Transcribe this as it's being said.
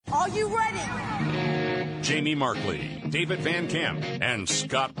you ready? Jamie Markley, David Van Camp, and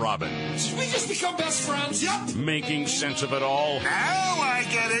Scott Robbins. We just become best friends, yep. Making sense of it all. Now I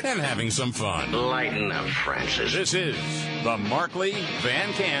get it. And having some fun. Lighten up, Francis. This is the Markley,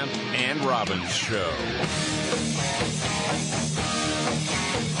 Van Camp, and Robbins Show.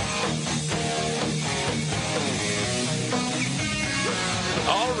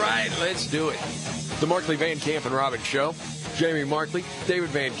 All right, let's do it. The Markley, Van Camp, and Robbins Show. Jamie Markley, David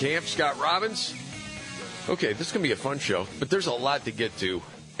Van Camp, Scott Robbins. Okay, this is going to be a fun show, but there's a lot to get to.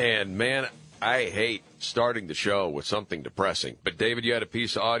 And, man, I hate starting the show with something depressing. But, David, you had a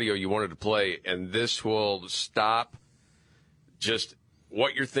piece of audio you wanted to play, and this will stop just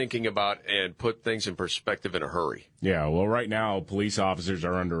what you're thinking about and put things in perspective in a hurry. Yeah, well, right now, police officers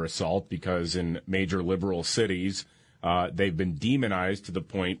are under assault because in major liberal cities, they've been demonized to the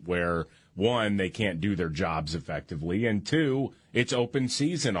point where, one, they can't do their jobs effectively, and two, it's open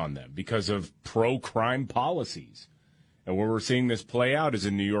season on them because of pro-crime policies. And where we're seeing this play out is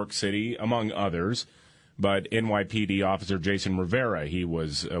in New York City, among others. But NYPD officer Jason Rivera, he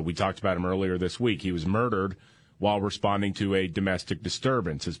was, we talked about him earlier this week, he was murdered while responding to a domestic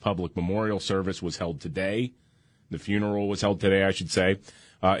disturbance. His public memorial service was held today. The funeral was held today, I should say.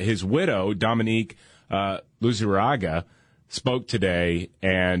 His widow, Dominique Luziraga, spoke today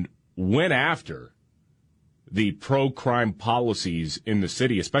and went after the pro-crime policies in the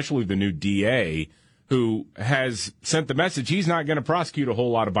city, especially the new DA, who has sent the message he's not going to prosecute a whole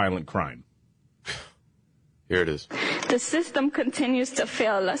lot of violent crime. Here it is. The system continues to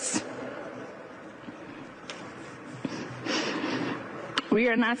fail us. We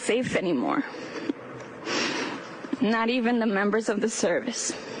are not safe anymore. Not even the members of the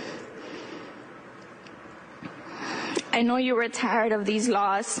service. I know you were tired of these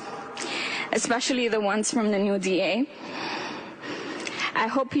laws, especially the ones from the new DA. I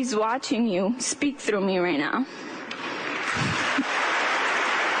hope he's watching you speak through me right now.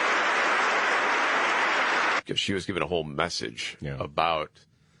 Because she was giving a whole message about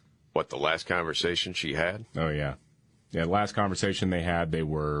what the last conversation she had. Oh, yeah. Yeah, last conversation they had, they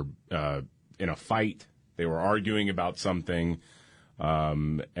were in a fight. They were arguing about something.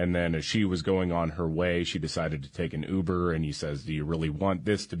 And then as she was going on her way, she decided to take an Uber, and he says, do you really want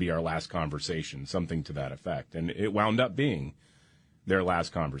this to be our last conversation? Something to that effect. And it wound up being their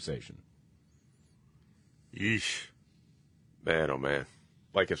last conversation. Yeesh. Man, oh, man.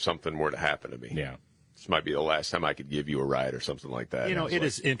 Like if something were to happen to me. Yeah. This might be the last time I could give you a ride or something like that. You know, it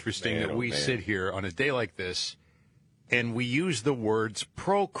is interesting that we sit here on a day like this and we use the words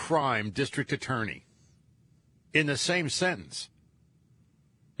pro-crime district attorney in the same sentence.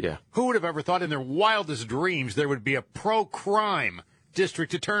 Yeah. Who would have ever thought in their wildest dreams there would be a pro-crime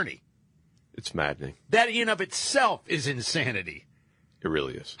district attorney? It's maddening. That in of itself is insanity. It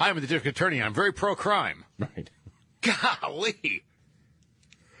really is. I'm the district attorney. I'm very pro-crime. Right. Golly.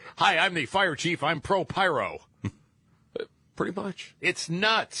 Hi, I'm the fire chief. I'm pro-pyro. Pretty much. It's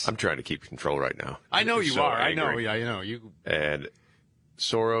nuts. I'm trying to keep control right now. I know you are. Angry. I know. Yeah, I know. You. And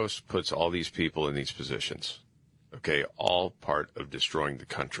Soros puts all these people in these positions. Okay, all part of destroying the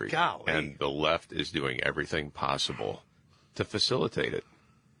country. Golly. And the left is doing everything possible to facilitate it.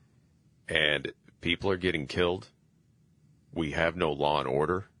 And people are getting killed. We have no law and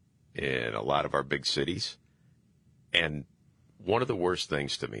order in a lot of our big cities. And one of the worst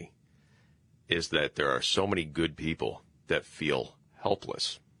things to me is that there are so many good people that feel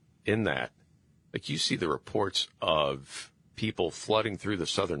helpless in that. Like you see the reports of people flooding through the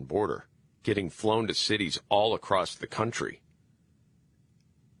southern border, getting flown to cities all across the country.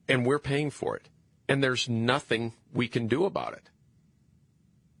 And we're paying for it. And there's nothing we can do about it.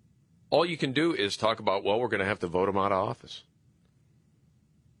 All you can do is talk about, well, we're going to have to vote them out of office.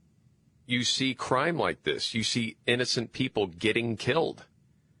 You see crime like this. You see innocent people getting killed.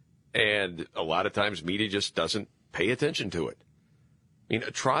 And a lot of times media just doesn't pay attention to it. I mean,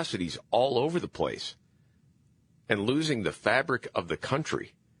 atrocities all over the place. And losing the fabric of the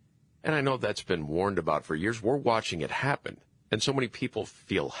country. And I know that's been warned about for years. We're watching it happen. And so many people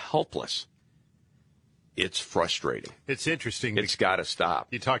feel helpless. It's frustrating. It's interesting. It's got to stop.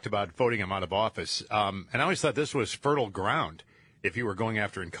 You talked about voting him out of office. And I always thought this was fertile ground if you were going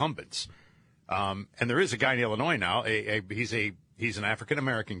after incumbents. And there is a guy in Illinois now. He's an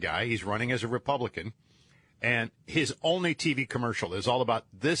African-American guy. He's running as a Republican. And his only TV commercial is all about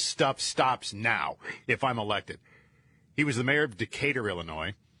this stuff stops now if I'm elected. He was the mayor of Decatur,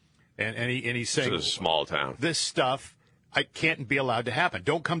 Illinois. And he's saying, it's a small town. This stuff I can't be allowed to happen.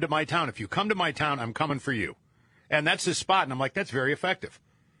 Don't come to my town. If you come to my town, I'm coming for you. And that's his spot. And I'm like, that's very effective.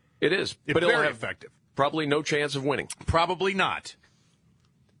 It is. It's but very he'll have effective. Probably no chance of winning. Probably not.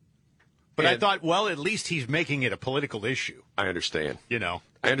 But I thought, well, at least he's making it a political issue. I understand. You know,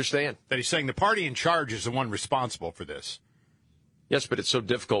 I understand. that he's saying the party in charge is the one responsible for this. Yes, but it's so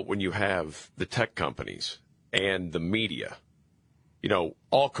difficult when you have the tech companies and the media,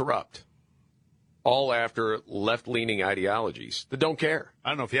 all corrupt, all after left-leaning ideologies that don't care. I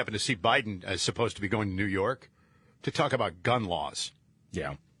don't know if you happen to see Biden as supposed to be going to New York to talk about gun laws.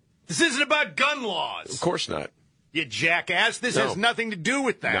 Yeah. This isn't about gun laws. Of course not. You jackass. This No. has nothing to do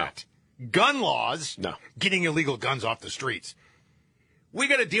with that. Gun laws. No. Getting illegal guns off the streets. We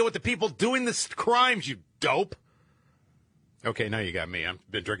got to deal with the people doing the crimes, you dope. Okay, now you got me. I've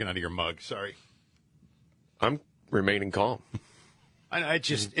been drinking out of your mug. Sorry. I'm remaining calm.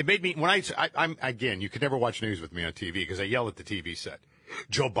 It made me, I'm again, you could never watch news with me on TV because I yell at the TV set.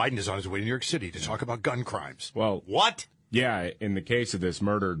 Joe Biden is on his way to New York City to talk about gun crimes. Well, what? Yeah, in the case of this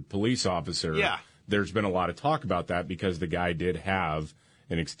murdered police officer, there's been a lot of talk about that because the guy did have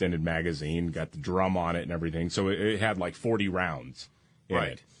an extended magazine, got the drum on it and everything. So it had like 40 rounds in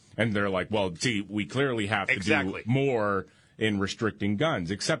it. And they're like, well, see, we clearly have to do more in restricting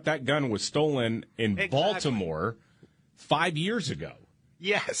guns, except that gun was stolen in Baltimore 5 years ago.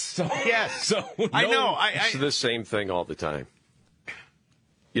 Yes. Yes. So I know. It's the same thing all the time.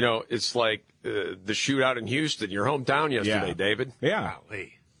 It's like the shootout in Houston, your hometown yesterday, David. Yeah.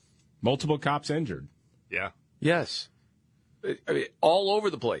 Golly. Multiple cops injured. Yeah. Yes. I mean, all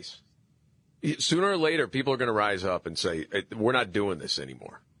over the place. Sooner or later, people are going to rise up and say, we're not doing this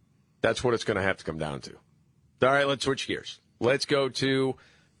anymore. That's what it's going to have to come down to. All right, let's switch gears. Let's go to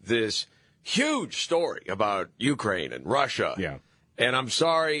this huge story about Ukraine and Russia. Yeah. And I'm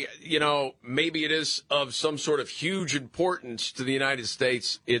sorry, maybe it is of some sort of huge importance to the United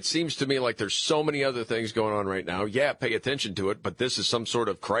States. It seems to me like there's so many other things going on right now. Yeah, pay attention to it, but this is some sort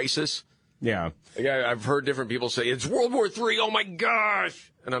of crisis. Yeah. I've heard different people say, it's World War III, oh my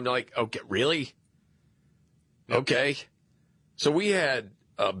gosh. And I'm like, okay, really? Okay. So we had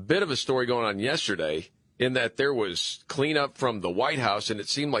a bit of a story going on yesterday in that there was cleanup from the White House, and it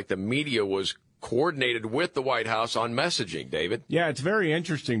seemed like the media was coordinated with the White House on messaging, David. Yeah, it's very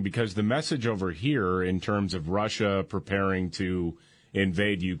interesting because the message over here in terms of Russia preparing to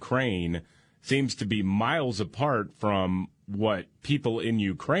invade Ukraine seems to be miles apart from what people in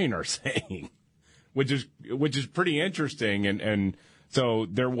Ukraine are saying, which is pretty interesting. And so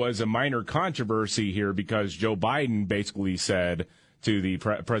there was a minor controversy here because Joe Biden basically said to the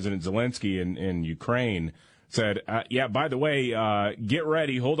President Zelensky in Ukraine, said, by the way, get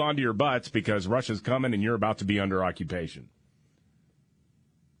ready, hold on to your butts because Russia's coming and you're about to be under occupation.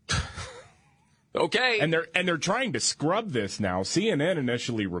 Okay. And they're trying to scrub this now. CNN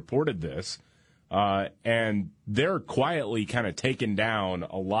initially reported this, and they're quietly kind of taking down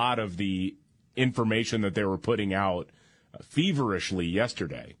a lot of the information that they were putting out feverishly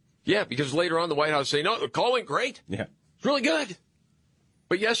yesterday. Yeah, because later on the White House saying, no, the call went great. Yeah. It's really good.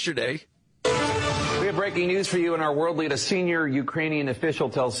 But yesterday... We have breaking news for you in our world lead. A senior Ukrainian official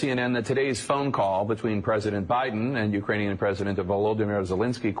tells CNN that today's phone call between President Biden and Ukrainian President Volodymyr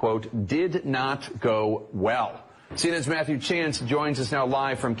Zelensky, quote, did not go well. CNN's Matthew Chance joins us now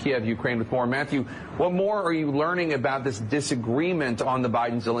live from Kiev, Ukraine with more. Matthew, what more are you learning about this disagreement on the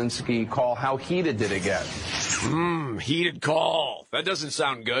Biden-Zelensky call? How heated did it get? Heated call. That doesn't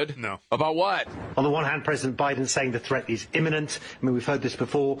sound good. No. About what? On the one hand, President Biden saying the threat is imminent. I mean, we've heard this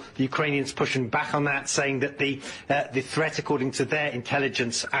before. The Ukrainians pushing back on that, saying that the threat, according to their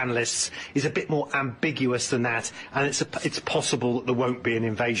intelligence analysts, is a bit more ambiguous than that, and it's possible that there won't be an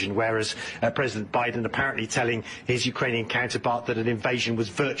invasion, whereas President Biden apparently telling his Ukrainian counterpart that an invasion was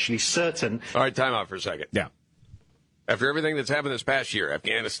virtually certain. All right, time out for a second. Yeah. After everything that's happened this past year,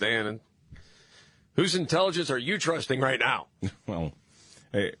 Afghanistan, and whose intelligence are you trusting right now? Well,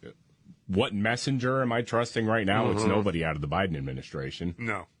 what messenger am I trusting right now? It's nobody out of the Biden administration.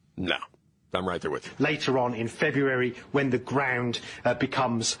 No. I'm right there with you. Later on in February, when the ground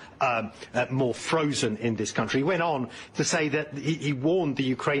becomes more frozen in this country. He went on to say that he warned the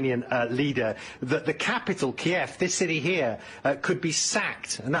Ukrainian leader that the capital, Kiev, this city here, could be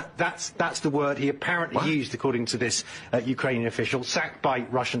sacked. And that's the word he apparently used, according to this Ukrainian official, sacked by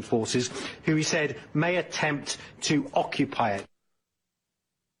Russian forces, who he said may attempt to occupy it.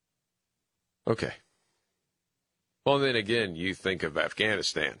 Okay. Well, then again, you think of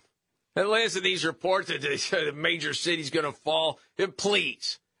Afghanistan. And listen to these reports that the major city's going to fall.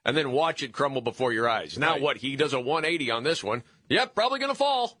 Please. And then watch it crumble before your eyes. Now what? He does a 180 on this one. Yep, probably going to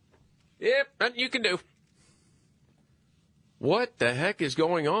fall. Yep, nothing you can do. What the heck is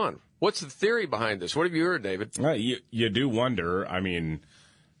going on? What's the theory behind this? What have you heard, David? You do wonder. I mean,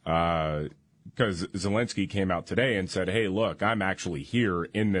 because Zelensky came out today and said, hey, look, I'm actually here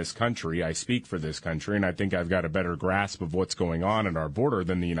in this country. I speak for this country, and I think I've got a better grasp of what's going on at our border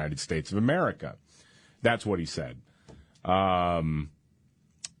than the United States of America. That's what he said.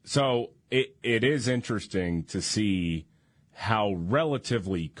 So it is interesting to see how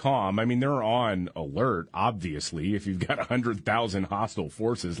relatively calm. I mean, they're on alert, obviously. If you've got 100,000 hostile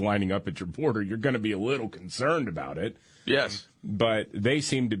forces lining up at your border, you're going to be a little concerned about it. Yes. But they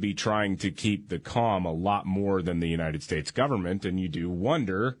seem to be trying to keep the calm a lot more than the United States government. And you do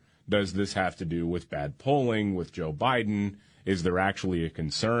wonder, does this have to do with bad polling, with Joe Biden? Is there actually a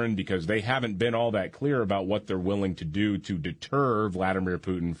concern? Because they haven't been all that clear about what they're willing to do to deter Vladimir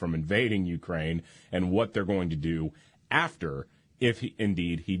Putin from invading Ukraine and what they're going to do after, if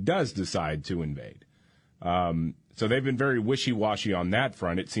indeed he does decide to invade. So they've been very wishy-washy on that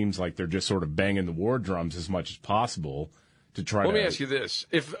front. It seems like they're just sort of banging the war drums as much as possible to try Let me ask you this.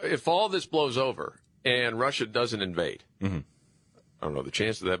 If all this blows over and Russia doesn't invade, Mm-hmm. I don't know the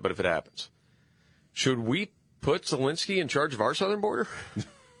chance of that, but if it happens, should we put Zelensky in charge of our southern border?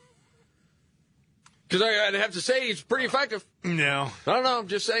 Because I'd have to say he's pretty effective. No. I don't know. I'm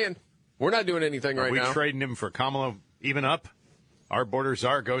just saying. We're not doing anything right now. Are we trading him for Kamala even up? Our border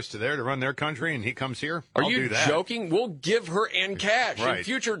czar goes to there to run their country, and he comes here? Are I'll you do that. joking? We'll give her in cash, Right. in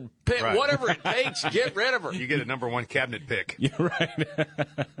future pay, Right. whatever it takes, get rid of her. You get a number one cabinet pick. You're right.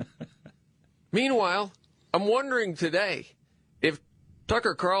 Meanwhile, I'm wondering today if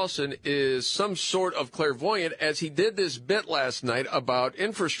Tucker Carlson is some sort of clairvoyant, as he did this bit last night about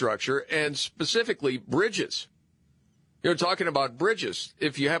infrastructure and specifically bridges. Talking about bridges,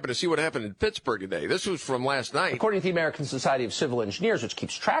 if you happen to see what happened in Pittsburgh today. This was from last night. According to the American Society of Civil Engineers, which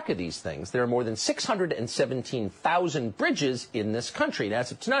keeps track of these things, there are more than 617,000 bridges in this country. And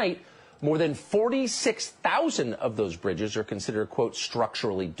as of tonight, more than 46,000 of those bridges are considered, quote,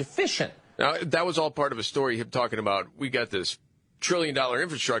 structurally deficient. Now, that was all part of a story him talking about, we got this $1 trillion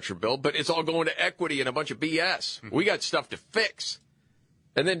infrastructure bill, but it's all going to equity and a bunch of BS. We got stuff to fix.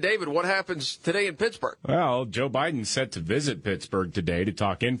 And then, David, what happens today in Pittsburgh? Well, Joe Biden's set to visit Pittsburgh today to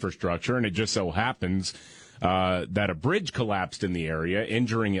talk infrastructure, and it just so happens that a bridge collapsed in the area,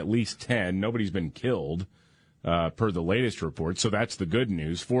 injuring at least 10. Nobody's been killed, per the latest report, so that's the good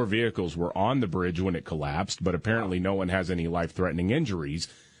news. 4 vehicles were on the bridge when it collapsed, but apparently no one has any life-threatening injuries.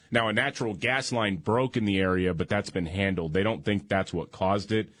 Now, a natural gas line broke in the area, but that's been handled. They don't think that's what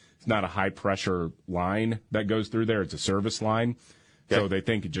caused it. It's not a high-pressure line that goes through there. It's a service line. So they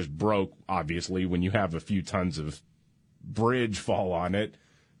think it just broke, obviously. When you have a few tons of bridge fall on it,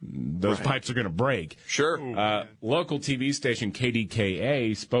 those pipes are going to break. Sure. Local TV station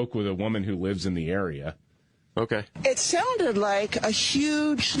KDKA spoke with a woman who lives in the area. Okay. It sounded like a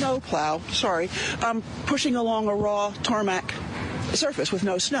huge snowplow, pushing along a raw tarmac surface with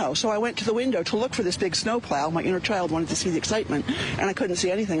no snow. So I went to the window to look for this big snowplow. My inner child wanted to see the excitement, and I couldn't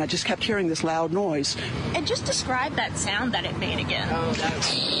see anything. I just kept hearing this loud noise. And just describe that sound that it made again.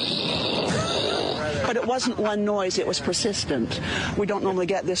 But it wasn't one noise, it was persistent. We don't normally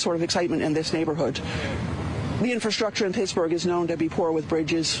get this sort of excitement in this neighborhood. The infrastructure in Pittsburgh is known to be poor with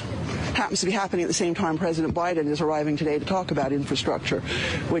bridges. Happens to be happening at the same time President Biden is arriving today to talk about infrastructure,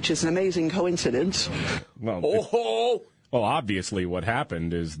 which is an amazing coincidence. Well, obviously what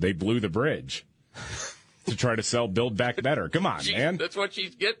happened is they blew the bridge to try to sell Build Back Better. Come on, man. That's what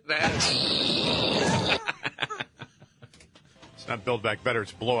she's getting at. It's not Build Back Better,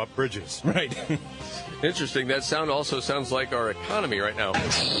 it's blow up bridges. Right. Interesting. That sound also sounds like our economy right now.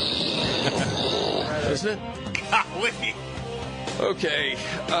 Isn't it? Okay.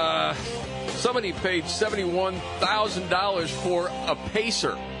 Somebody paid $71,000 for a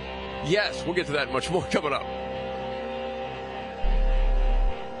pacer. Yes, we'll get to that and much more coming up.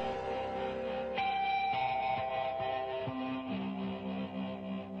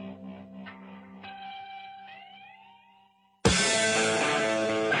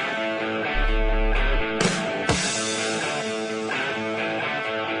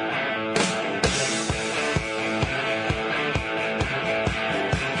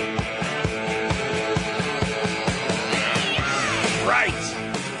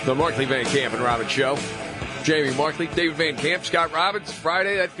 The Markley, Van Camp, and Robbins Show. Jamie Markley, David Van Camp, Scott Robbins.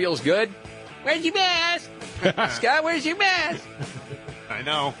 Friday, that feels good. Where's your mask? Scott, where's your mask? I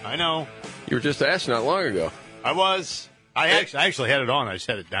know. You were just asked not long ago. I was. I actually had it on. I just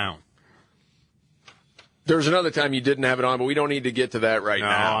had it down. There was another time you didn't have it on, but we don't need to get to that right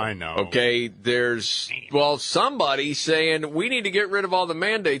now. I know. Okay, somebody saying we need to get rid of all the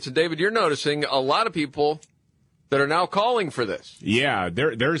mandates. And, David, you're noticing a lot of people that are now calling for this. Yeah,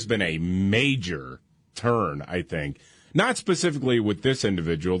 there's been a major turn, I think. Not specifically with this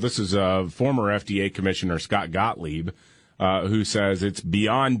individual. This is former FDA Commissioner Scott Gottlieb, who says it's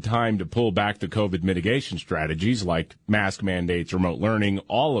beyond time to pull back the COVID mitigation strategies like mask mandates, remote learning,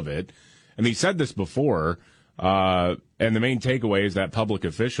 all of it. And he said this before, and the main takeaway is that public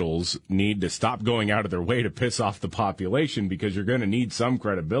officials need to stop going out of their way to piss off the population because you're going to need some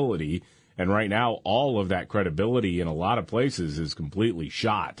credibility. And right now, all of that credibility in a lot of places is completely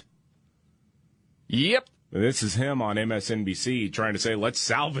shot. Yep. This is him on MSNBC trying to say, let's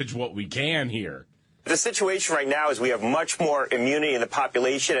salvage what we can here. The situation right now is we have much more immunity in the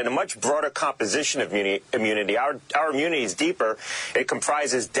population and a much broader composition of immunity. Our immunity is deeper. It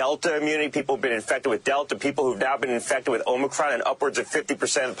comprises Delta immunity. People have been infected with Delta. People who've now been infected with Omicron, and upwards of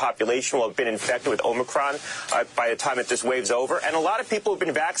 50% of the population will have been infected with Omicron by the time that this wave's over. And a lot of people have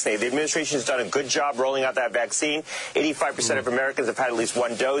been vaccinated. The administration has done a good job rolling out that vaccine. 85% of Americans have had at least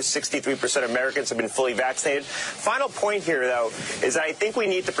one dose. 63% of Americans have been fully vaccinated. Final point here, though, is that I think we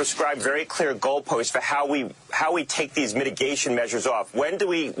need to prescribe very clear goalposts for how we take these mitigation measures off. When do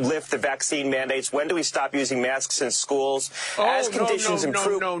we lift the vaccine mandates? When do we stop using masks in schools? As conditions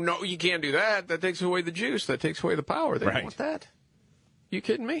improve. No, you can't do that. That takes away the juice. That takes away the power. They don't want that. You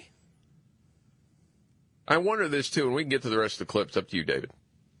kidding me? I wonder this, too, and we can get to the rest of the clips. Up to you, David.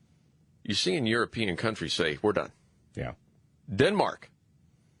 You're seeing European countries say, we're done. Yeah. Denmark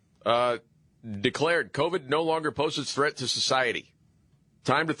declared COVID no longer poses threat to society.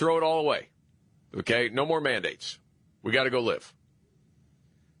 Time to throw it all away. Okay, no more mandates. We got to go live.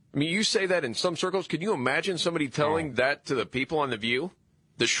 I mean, you say that in some circles. Can you imagine somebody telling that to the people on The View?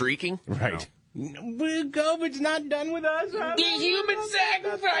 The shrieking? Right. No. COVID's not done with us. The human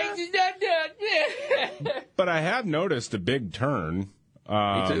sacrifice is not done. But I have noticed a big turn.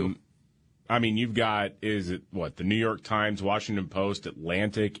 Me too. I mean, you've got, the New York Times, Washington Post,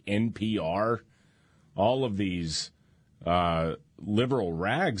 Atlantic, NPR, all of these liberal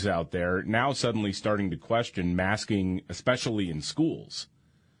rags out there now suddenly starting to question masking, especially in schools.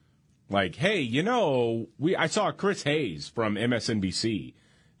 Like, hey, I saw Chris Hayes from MSNBC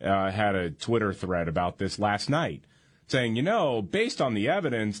had a Twitter thread about this last night, saying, based on the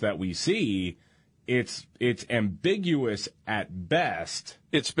evidence that we see, it's ambiguous at best.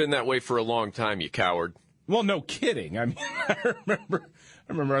 It's been that way for a long time, you coward. Well, no kidding. I mean, I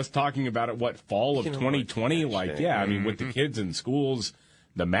remember us talking about it, fall of 2020? With the kids in schools,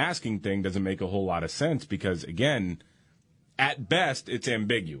 the masking thing doesn't make a whole lot of sense because, again, at best, it's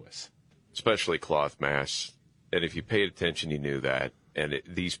ambiguous. Especially cloth masks. And if you paid attention, you knew that. And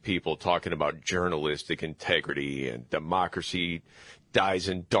these people talking about journalistic integrity and democracy dies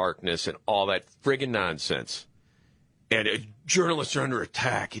in darkness and all that friggin' nonsense. And journalists are under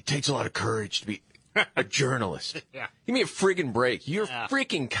attack. It takes a lot of courage to be a journalist. Yeah. Give me a friggin' break. You're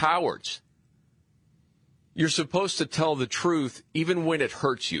freaking cowards. You're supposed to tell the truth even when it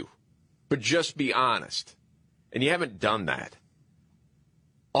hurts you, but just be honest. And you haven't done that.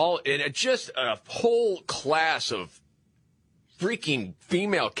 Just a whole class of freaking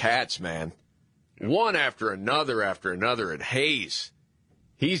female cats, man. One after another. And Hayes,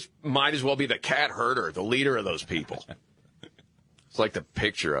 he's might as well be the cat herder, the leader of those people. It's like the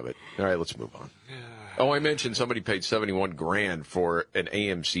picture of it. All right, let's move on. Oh, I mentioned somebody paid $71,000 for an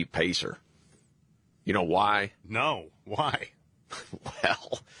AMC Pacer. You know why? No. Why? Well,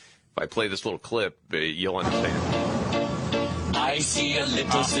 if I play this little clip, you'll understand. I see a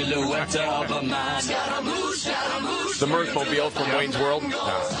little silhouette of a man. The Mirthmobile from Wayne's World?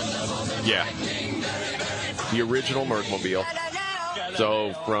 Yeah. The original Mirthmobile.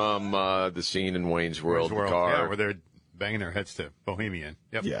 So from the scene in Wayne's World, the car. Yeah, where they're banging their heads to Bohemian.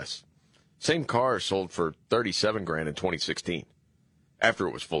 Yep. Yes. Same car sold for $37,000 in 2016 after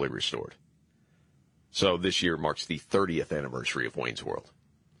it was fully restored. So this year marks the 30th anniversary of Wayne's World.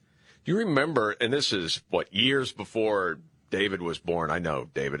 Do you remember, and this is, years before David was born. I know,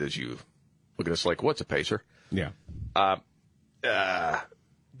 David, as you look at us like, what's a Pacer? Yeah.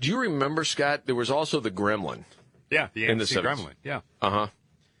 Do you remember, Scott, there was also the Gremlin? Yeah, the AMC Gremlin, yeah. Uh-huh.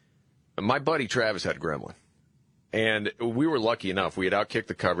 My buddy Travis had a Gremlin. And we were lucky enough. We had outkicked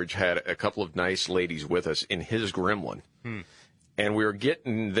the coverage, had a couple of nice ladies with us in his Gremlin. And we were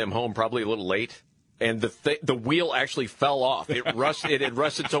getting them home probably a little late. And the wheel actually fell off. It had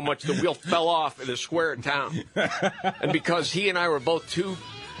rusted so much the wheel fell off in the square in town. And because he and I were both too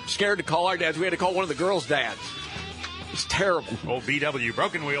scared to call our dads, we had to call one of the girls' dads. It's terrible. Old BW,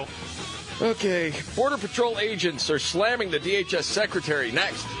 broken wheel. Okay, Border Patrol agents are slamming the DHS secretary.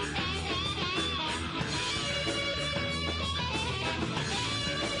 Next.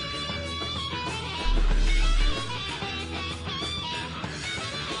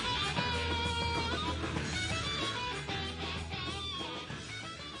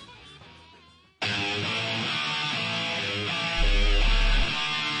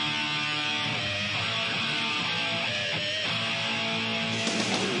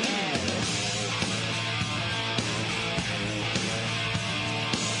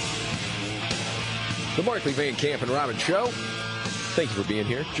 The Markley, Van Camp, and Robbins Show. Thank you for being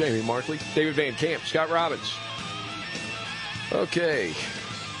here. Jamie Markley, David Van Camp, Scott Robbins. Okay.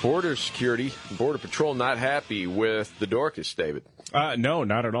 Border security, Border Patrol not happy with the Dorcas, David. No,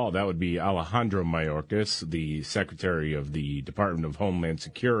 not at all. That would be Alejandro Mayorkas, the Secretary of the Department of Homeland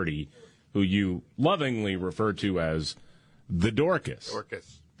Security, who you lovingly refer to as the Dorcas.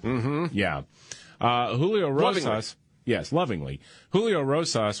 Dorcas. Mm-hmm. Yeah. Julio Rosas. Lovingly. Yes, lovingly. Julio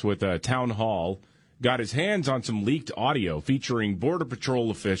Rosas with a town hall got his hands on some leaked audio featuring Border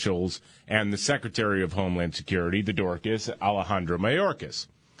Patrol officials and the Secretary of Homeland Security, the Dorcas, Alejandro Mayorkas.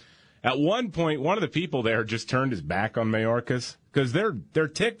 At one point, one of the people there just turned his back on Mayorkas because they're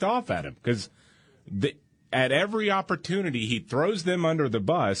ticked off at him because at every opportunity he throws them under the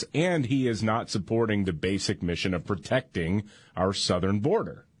bus, and he is not supporting the basic mission of protecting our southern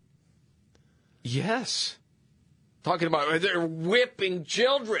border. Yes. Talking about they're whipping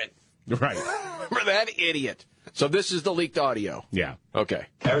children. Right. Remember that idiot. So this is the leaked audio. Yeah. Okay.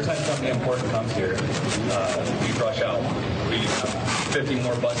 Every time something important comes here, we rush out. We have 50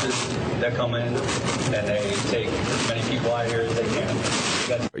 more buses that come in, and they take as many people out here as they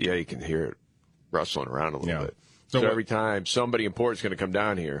can. Yeah, you can hear it rustling around a little bit. So So every time somebody important's going to come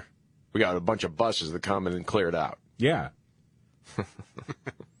down here, we got a bunch of buses that come in and clear it out. Yeah.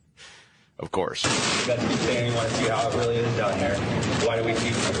 Of course. You guys keep saying you want to see how it really is down here. Why do we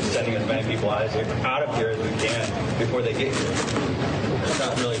keep sending as many people out of here as we can before they get here? It's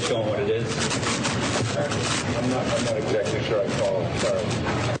not really showing what it is. I'm not exactly sure I follow.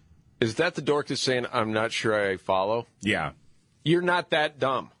 Sorry. Is that the Dorcas saying, I'm not sure I follow? Yeah. You're not that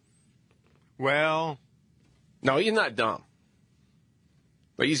dumb. Well. No, he's not dumb.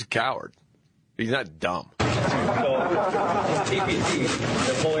 But he's a coward. He's not dumb. So, TPC,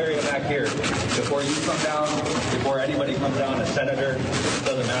 this whole area back here, before you come down, before anybody comes down, a senator, it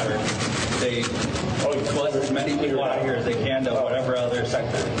doesn't matter. They bust as many people out here as they can to whatever other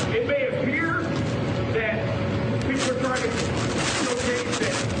sector. It may appear that people are trying to showcase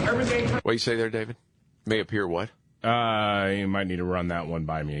that everything. What do you say there, David? May appear what? You might need to run that one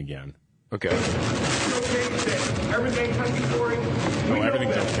by me again. Okay. Showcase that everything hunky-dory. No,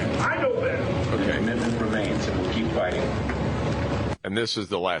 everything's okay. I know that. Okay. Commitment remains, and we'll keep fighting. And this is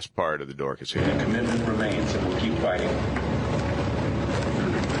the last part of the Dorcas here. The commitment remains, and we'll keep fighting.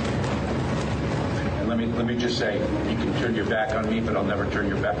 And let me just say, you can turn your back on me, but I'll never turn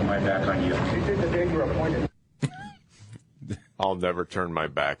my back on you. You did the day you were appointed. I'll never turn my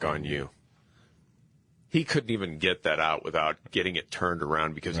back on you. He couldn't even get that out without getting it turned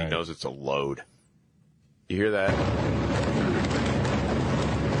around because he knows it's a load. You hear that?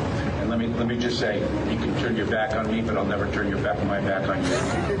 And let me just say, you can turn your back on me, but I'll never turn my back on you.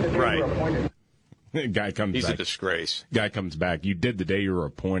 You did the day Right. you were appointed. Guy comes He's back. a disgrace. Guy comes back. You did the day you were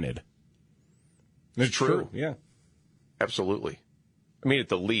appointed. It's true. Yeah. Absolutely. I mean, at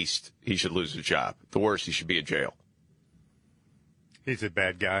the least, he should lose his job. At the worst, he should be in jail. He's a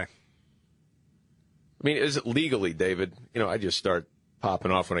bad guy. I mean, is it legally, David? You know, I just start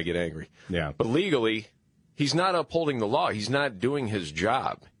popping off when I get angry. Yeah. But legally, he's not upholding the law. He's not doing his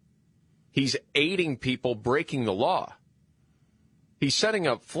job. He's aiding people breaking the law. He's setting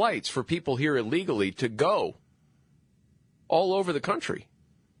up flights for people here illegally to go all over the country.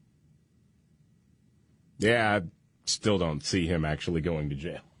 Yeah, I still don't see him actually going to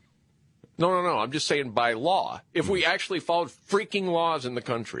jail. No. I'm just saying by law. If we actually followed freaking laws in the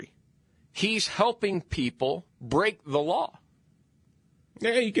country, he's helping people break the law.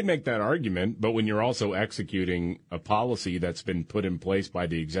 Yeah, you can make that argument, but when you're also executing a policy that's been put in place by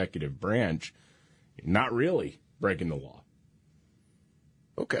the executive branch, not really breaking the law.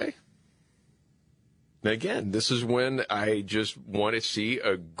 Okay. Again, this is when I just want to see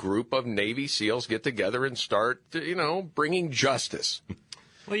a group of Navy SEALs get together and start, bringing justice.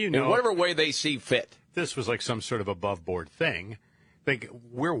 Well, in whatever way they see fit. This was like some sort of above-board thing.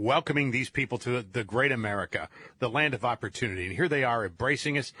 We're welcoming these people to the great America, the land of opportunity, and here they are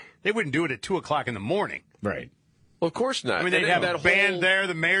embracing us. They wouldn't do it at 2 o'clock in the morning. Right. Well, of course not. I mean, they'd have a band there,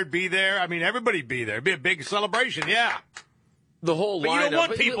 the mayor'd be there. I mean, everybody'd be there. It'd be a big celebration, yeah. The whole But lineup. you don't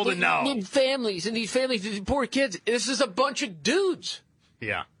want people to know. Need families, and these families, these poor kids. This is a bunch of dudes.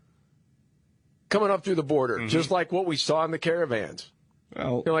 Yeah. Coming up through the border, just like what we saw in the caravans.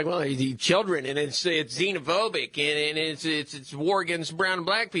 Well, you're like, well, the children, and it's xenophobic, and it's war against brown and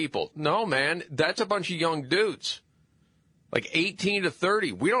black people. No, man, that's a bunch of young dudes, like 18 to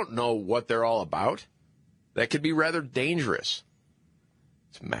 30. We don't know what they're all about. That could be rather dangerous.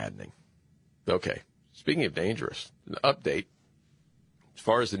 It's maddening. Okay, speaking of dangerous, an update as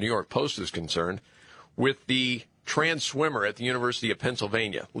far as the New York Post is concerned, with the trans swimmer at the University of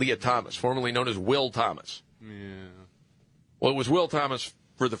Pennsylvania, Leah Thomas, formerly known as Will Thomas. Yeah. Well, it was Will Thomas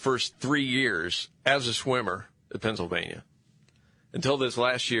for the first 3 years as a swimmer at Pennsylvania, until this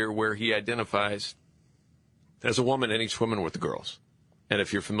last year where he identifies as a woman and he's swimming with the girls. And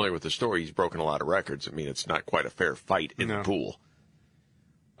if you're familiar with the story, he's broken a lot of records. I mean, it's not quite a fair fight in the pool.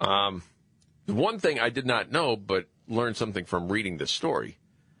 The one thing I did not know, but learned something from reading this story,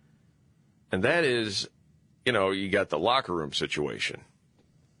 and that is, you know, you got the locker room situation,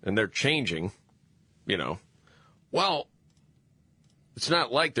 and they're changing, you know. Well, it's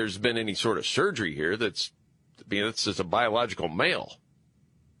not like there's been any sort of surgery here it's just a biological male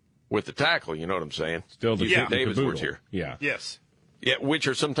with the tackle, you know what I'm saying? Still the David's words here. Yeah. Yes. Yeah, which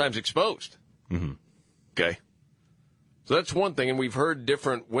are sometimes exposed. Mm-hmm. Okay. So that's one thing, and we've heard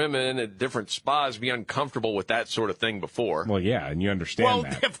different women at different spas be uncomfortable with that sort of thing before. Well, yeah, and you understand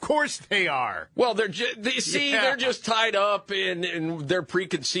that. Of course they are. Well, they're just tied up in their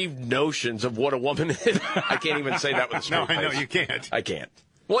preconceived notions of what a woman is. I can't even say that with a straight No, I know face. you can't. I can't.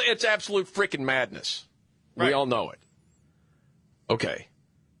 Well, it's absolute freaking madness. Right. We all know it. Okay.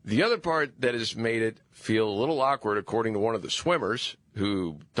 The other part that has made it feel a little awkward, according to one of the swimmers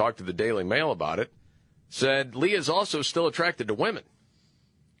who talked to the Daily Mail about it, said Leah's also still attracted to women.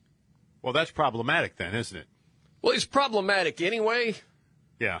 Well, that's problematic then, isn't it? Well, it's problematic anyway.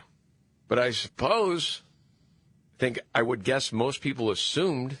 Yeah. But I would guess most people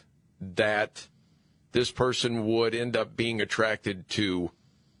assumed that this person would end up being attracted to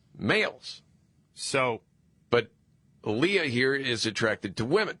males. So. But Leah here is attracted to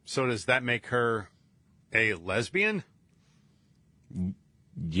women. So does that make her a lesbian?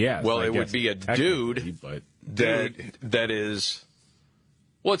 Yes. Well, I it would guess be a dude but that is.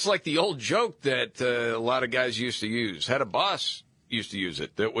 Well, it's like the old joke that a lot of guys used to use. Had a boss used to use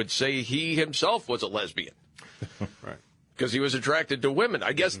it that would say he himself was a lesbian, right? Because he was attracted to women.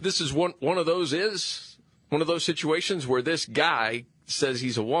 I guess this is one of those situations where this guy says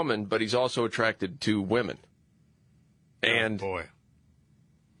he's a woman, but he's also attracted to women, and boy.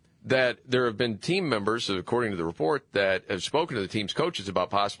 That there have been team members, according to the report, that have spoken to the team's coaches about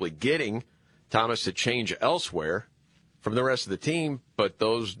possibly getting Thomas to change elsewhere from the rest of the team, but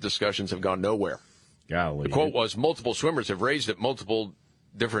those discussions have gone nowhere. Golly. The quote was, multiple swimmers have raised it multiple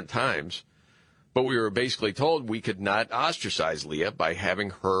different times, but we were basically told we could not ostracize Leah by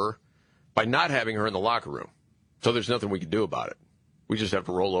not having her in the locker room. So there's nothing we can do about it. We just have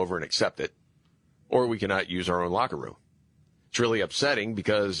to roll over and accept it, or we cannot use our own locker room. It's really upsetting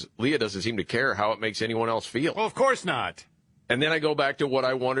because Leah doesn't seem to care how it makes anyone else feel. Well, of course not. And then I go back to what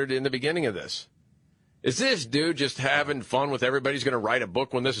I wondered in the beginning of this. Is this dude just having fun with everybody's going to write a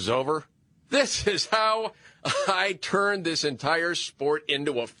book when this is over? This is how I turned this entire sport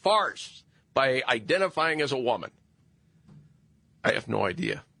into a farce, by identifying as a woman. I have no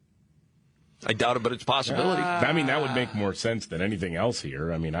idea. I doubt it, but it's a possibility. I mean, that would make more sense than anything else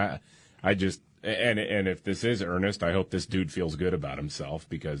here. I mean, I just... And if this is earnest, I hope this dude feels good about himself,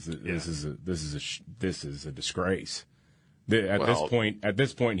 because this is a disgrace. At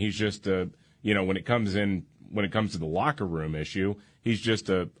this point, he's just when it comes to the locker room issue, he's just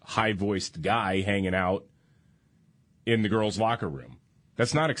a high-voiced guy hanging out in the girls' locker room.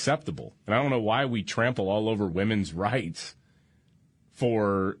 That's not acceptable. And I don't know why we trample all over women's rights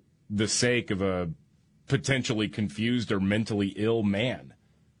for the sake of a potentially confused or mentally ill man.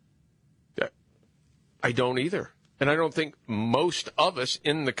 I don't either. And I don't think most of us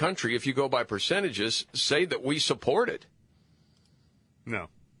in the country, if you go by percentages, say that we support it. No.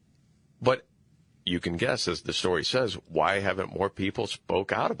 But you can guess, as the story says, why haven't more people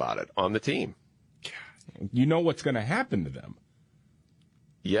spoke out about it on the team? You know what's going to happen to them.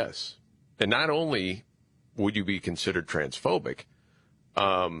 Yes. And not only would you be considered transphobic,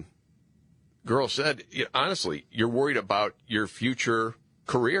 girl said, honestly, you're worried about your future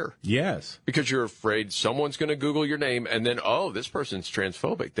career. Yes. Because you're afraid someone's going to Google your name and then, oh, this person's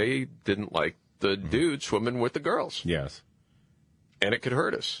transphobic. They didn't like the dude swimming with the girls. Yes. And it could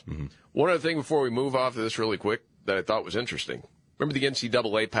hurt us. Mm-hmm. One other thing before we move off of this really quick that I thought was interesting. Remember the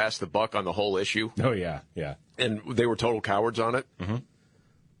NCAA passed the buck on the whole issue? Oh, yeah, yeah. And they were total cowards on it? Mm-hmm.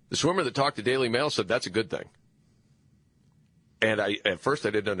 The swimmer that talked to Daily Mail said that's a good thing. And at first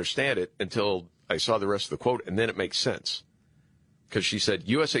I didn't understand it until I saw the rest of the quote, and then it makes sense. Because she said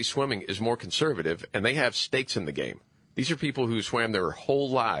USA Swimming is more conservative, and they have stakes in the game. These are people who swam their whole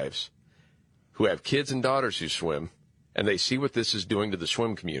lives, who have kids and daughters who swim, and they see what this is doing to the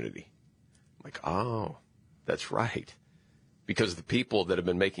swim community. I'm like, oh, that's right. Because the people that have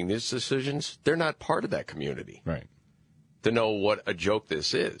been making these decisions, they're not part of that community. Right. To know what a joke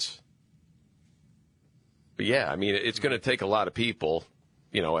this is. But yeah, I mean, it's going to take a lot of people,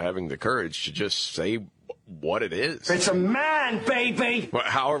 having the courage to just say what it is. It's a man, baby!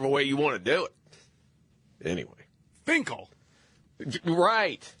 However way you want to do it. Anyway. Finkel.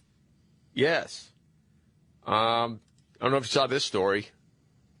 Right. Yes. I don't know if you saw this story.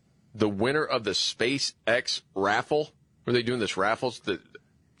 The winner of the SpaceX raffle, were they doing this raffles that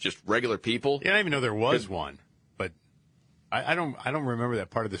just regular people? Yeah, I didn't even know there was one. But I don't remember that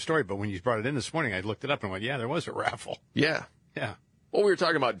part of the story. But when you brought it in this morning, I looked it up and went, yeah, there was a raffle. Yeah. Yeah. Well, we were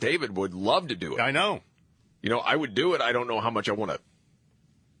talking about David would love to do it. I know. I would do it. I don't know how much I want to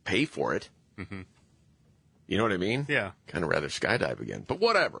pay for it. Mm-hmm. You know what I mean? Yeah. Kind of rather skydive again, but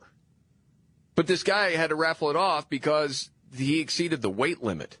whatever. But this guy had to raffle it off because he exceeded the weight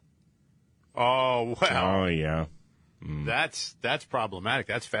limit. Oh, well. Oh, yeah. That's problematic.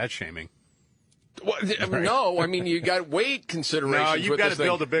 That's fat shaming. Well, no, I mean, you got weight considerations. No, you've got to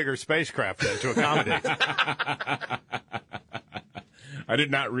build a bigger spacecraft then to accommodate. I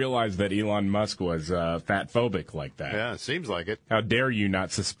did not realize that Elon Musk was fat-phobic like that. Yeah, it seems like it. How dare you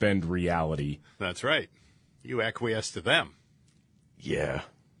not suspend reality? That's right. You acquiesce to them. Yeah.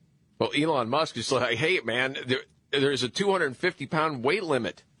 Well, Elon Musk is like, hey, man, there's a 250-pound weight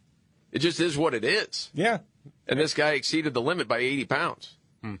limit. It just is what it is. Yeah. And this guy exceeded the limit by 80 pounds.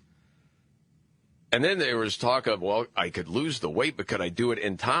 And then there was talk of, well, I could lose the weight, but could I do it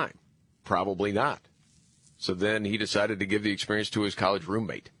in time? Probably not. So then he decided to give the experience to his college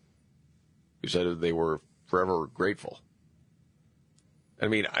roommate, who said that they were forever grateful. I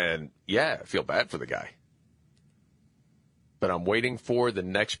mean, I feel bad for the guy. But I'm waiting for the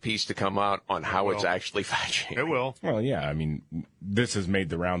next piece to come out on how it's actually fat-shaming. It will. Well, yeah, I mean, this has made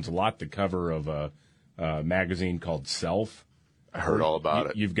the rounds a lot. The cover of a magazine called Self. I heard all about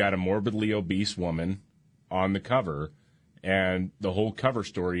it. You've got a morbidly obese woman on the cover, and the whole cover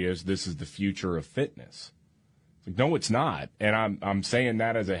story is this is the future of fitness. It's like, no, it's not. And I'm saying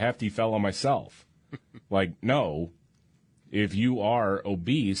that as a hefty fellow myself. Like, no, if you are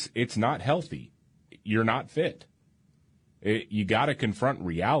obese, it's not healthy. You're not fit. You got to confront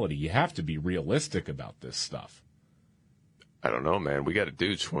reality. You have to be realistic about this stuff. I don't know, man. We got a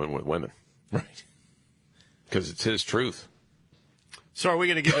dude swimming with women. Right. Because it's his truth. So are we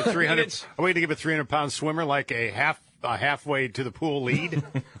going to give a 300? Are we going to give a 300-pound swimmer like a halfway to the pool lead?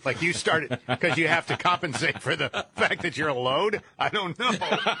 Like you started because you have to compensate for the fact that you're a load? I don't know.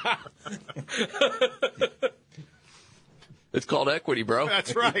 It's called equity, bro.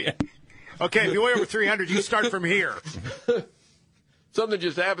 That's right. Okay, if you weigh over 300, you start from here. Something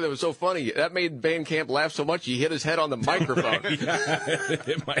just happened that was so funny. That made Van Camp laugh so much he hit his head on the microphone.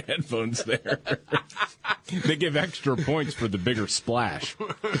 Hit my headphones there. They give extra points for the bigger splash.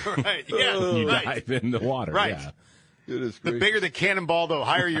 Right, yeah. You dive in the water. Right. Yeah. The bigger the cannonball, the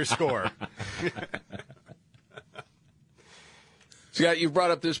higher your score. Scott, you've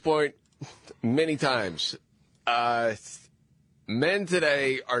brought up this point many times. Men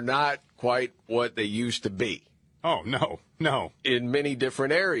today are not quite what they used to be. Oh, no. In many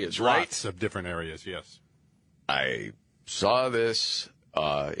different areas, right? Lots of different areas, yes. I saw this.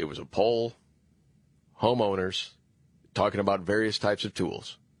 It was a poll. Homeowners talking about various types of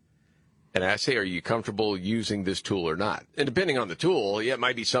tools. And I say, are you comfortable using this tool or not? And depending on the tool, it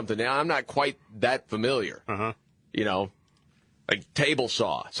might be something I'm not quite that familiar. Uh-huh. Like table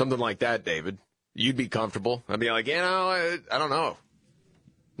saw, something like that, David. You'd be comfortable. I'd be like, I don't know.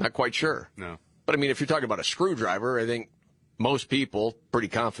 Not quite sure. No. But, I mean, if you're talking about a screwdriver, I think most people pretty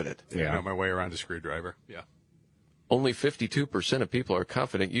confident. Yeah, I know my way around a screwdriver. Yeah. Only 52% of people are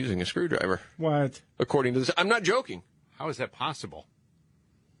confident using a screwdriver. What? According to this. I'm not joking. How is that possible?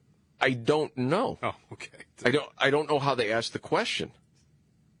 I don't know. Oh, okay. I don't know how they asked the question.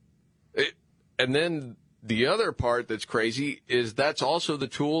 And then the other part that's crazy is that's also the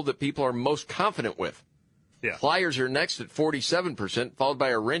tool that people are most confident with. Yeah. Pliers are next at 47%, followed by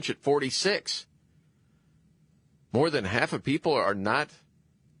a wrench at 46%. More than half of people are not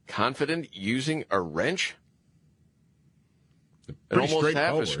confident using a wrench. And almost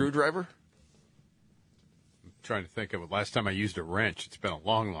half a screwdriver. I'm trying to think of it. Last time I used a wrench, it's been a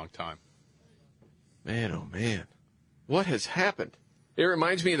long, long time. Man, oh man. What has happened? It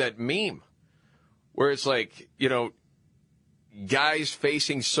reminds me of that meme where it's like, guys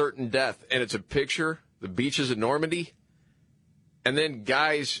facing certain death, and it's a picture, the beaches of Normandy, and then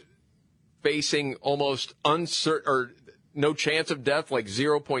guys facing almost uncertain or no chance of death, like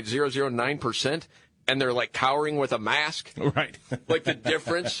 0.009%, and they're like cowering with a mask. Right. Like the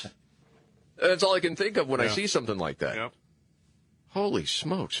difference. That's all I can think of when I see something like that. Yep. Holy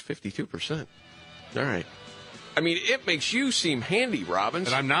smokes, 52%. All right. I mean, it makes you seem handy, Robbins.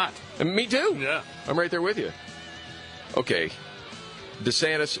 And I'm not. And me too. Yeah. I'm right there with you. Okay.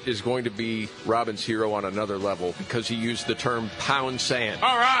 DeSantis is going to be Robbins' hero on another level because he used the term pound sand.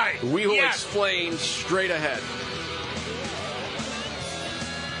 All right. We will Yes. explain straight ahead.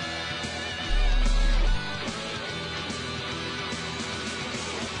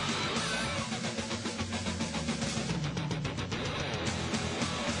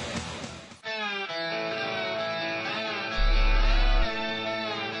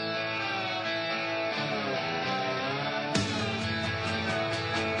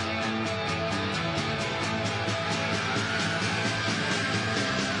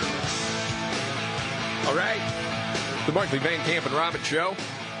 All right. The Markley, Van Camp, and Robbins Show.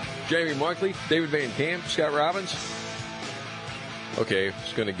 Jamie Markley, David Van Camp, Scott Robbins. Okay, I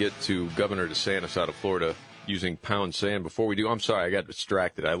was going to get to Governor DeSantis out of Florida using pound sand. Before we do, I'm sorry, I got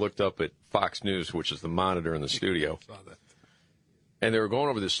distracted. I looked up at Fox News, which is the monitor in the studio. And they were going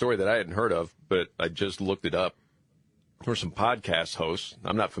over this story that I hadn't heard of, but I just looked it up. There were some podcast hosts.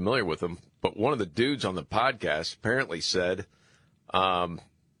 I'm not familiar with them, but one of the dudes on the podcast apparently said, well,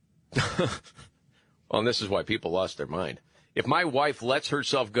 and this is why people lost their mind. If my wife lets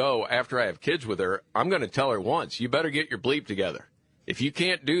herself go after I have kids with her, I'm going to tell her once, you better get your bleep together. If you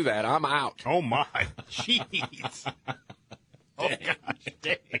can't do that, I'm out. Oh, my. Jeez. Oh, gosh,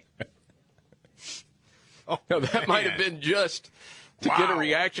 dang. Oh, now, that might have been just to get a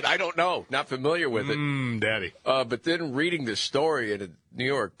reaction. I don't know. Not familiar with it. Daddy. But then reading the story, and the New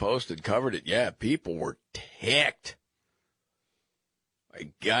York Post had covered it, yeah, people were ticked. My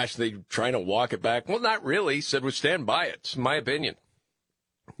gosh, they trying to walk it back. Well, not really. Said we stand by it. It's my opinion.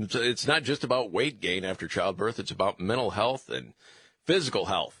 It's not just about weight gain after childbirth. It's about mental health and physical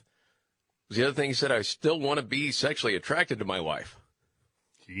health. The other thing he said, I still want to be sexually attracted to my wife.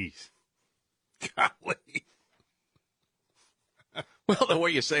 Jeez. Golly. Well, the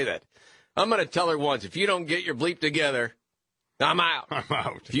way you say that. I'm going to tell her once, if you don't get your bleep together, I'm out. I'm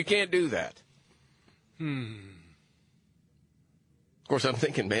out. If you can't do that. Of course, I'm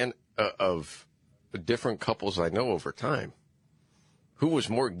thinking, man, of the different couples I know over time. Who was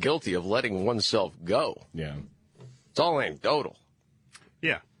more guilty of letting oneself go? Yeah. It's all anecdotal.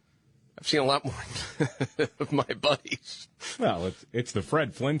 Yeah. I've seen a lot more of my buddies. Well, it's the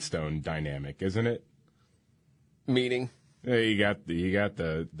Fred Flintstone dynamic, isn't it? Meaning? Yeah, you got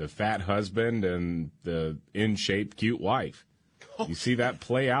the fat husband and the in shape cute wife. You see that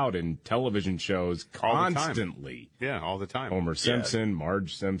play out in television shows constantly. Yeah, all the time. Homer Simpson,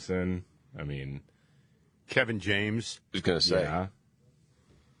 Marge Simpson. I mean, Kevin James. I was going to say.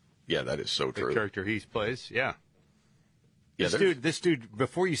 Yeah, that is so true. The character he plays, yeah. Yeah, This dude,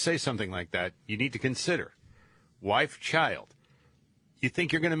 before you say something like that, you need to consider wife, child. You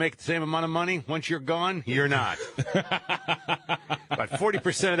think you're going to make the same amount of money once you're gone? You're not. About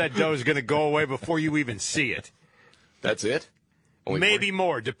 40% of that dough is going to go away before you even see it. That's it? Only Maybe 40?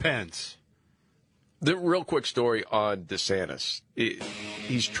 more. Depends. The real quick story on DeSantis.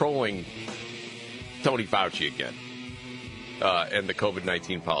 He's trolling Tony Fauci again and the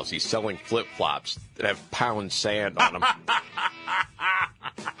COVID-19 policy, selling flip-flops that have pound sand on them.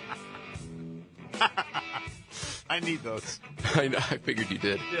 I need those. I figured you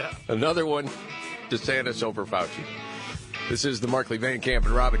did. Yeah. Another one, DeSantis over Fauci. This is the Markley, Van Camp,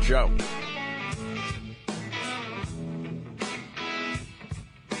 and Robbins Show.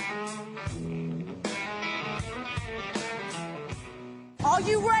 Are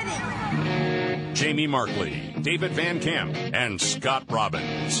you ready? Jamie Markley, David Van Camp, and Scott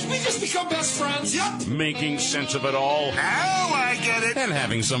Robbins. We just become best friends. Yep. Making sense of it all. Now I get it. And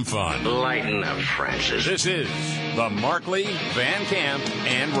having some fun. Lighten up, Francis. This is the Markley, Van Camp,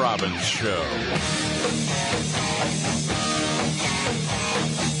 and Robbins Show.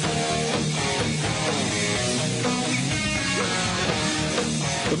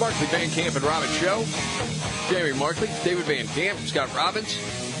 The Markley, Van Camp, and Robbins Show. Jamie Markley, David Van Camp, Scott Robbins.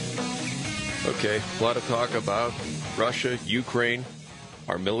 Okay, a lot of talk about Russia, Ukraine,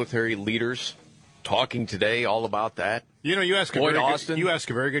 our military leaders talking today all about that. You know, you ask Lloyd Austin. You ask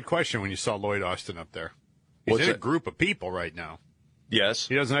a very good question when you saw Lloyd Austin up there. He's What's in a that? group of people right now. Yes.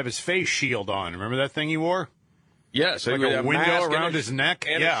 He doesn't have his face shield on. Remember that thing he wore? Yes. Like a window around his neck?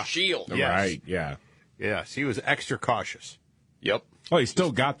 And Yeah. a shield. Yes. Right, yeah. Yes, he was extra cautious. Yep. Well, he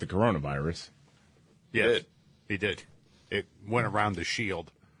still got the coronavirus. Yes, he did. It went around the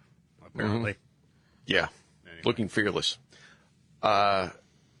shield, apparently. Yeah. Looking fearless.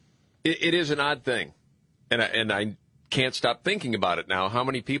 It is an odd thing. And I can't stop thinking about it now. How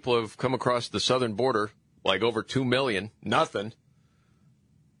many people have come across the southern border, like over 2 million, nothing,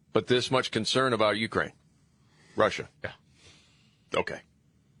 but this much concern about Ukraine? Russia. Yeah. Okay.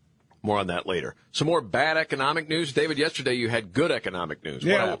 More on that later. Some more bad economic news. David, yesterday you had good economic news.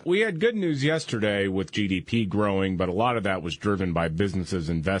 What happened? We had good news yesterday with GDP growing, but a lot of that was driven by businesses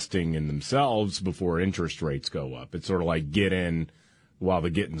investing in themselves before interest rates go up. It's sort of like get in while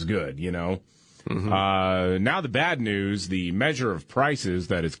the getting's good, you know? Mm-hmm. Now the bad news, the measure of prices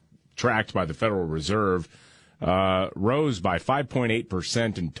that is tracked by the Federal Reserve rose by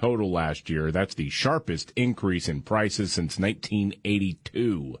 5.8% in total last year. That's the sharpest increase in prices since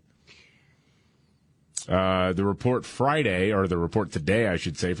 1982. The report today, I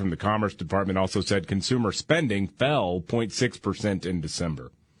should say, from the Commerce Department also said consumer spending fell 0.6% in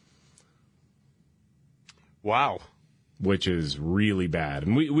December. Wow. Which is really bad.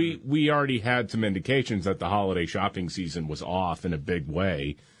 And we already had some indications that the holiday shopping season was off in a big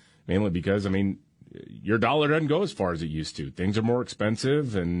way, mainly because, I mean, your dollar doesn't go as far as it used to. Things are more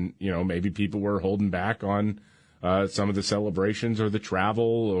expensive, and, you know, maybe people were holding back on some of the celebrations or the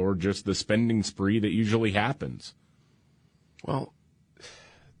travel or just the spending spree that usually happens. Well,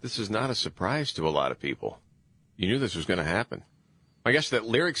 this is not a surprise to a lot of people. You knew this was going to happen. I guess that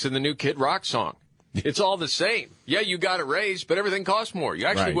lyric's in the new Kid Rock song. It's all the same. Yeah, you got a raise, but everything costs more. You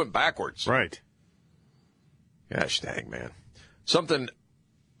actually went backwards. Right. Gosh dang, man.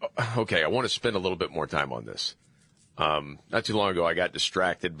 Okay, I want to spend a little bit more time on this. Not too long ago, I got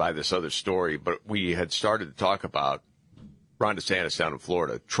distracted by this other story, but we had started to talk about Ron DeSantis down in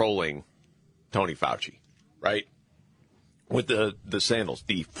Florida trolling Tony Fauci, right? With the sandals,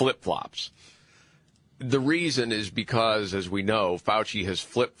 the flip-flops. The reason is because, as we know, Fauci has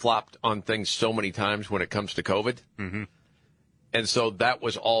flip-flopped on things so many times when it comes to COVID. Mm-hmm. And so that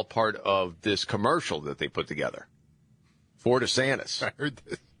was all part of this commercial that they put together for DeSantis. I heard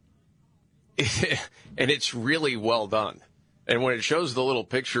this. And it's really well done. And when it shows the little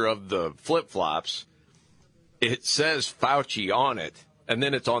picture of the flip-flops, it says Fauci on it, and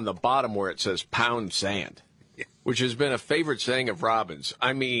then it's on the bottom where it says pound sand, which has been a favorite saying of Robin's.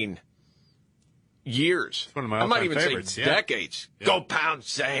 I mean, years. It's one of my I might all-time even favorites, say yeah. decades. Yeah. Go pound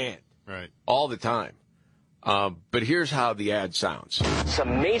sand. Right. All the time. But here's how the ad sounds.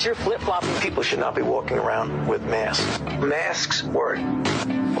 Some major flip-flopping people should not be walking around with masks. Masks work.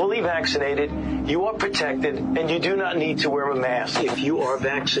 Fully vaccinated, you are protected, and you do not need to wear a mask. If you are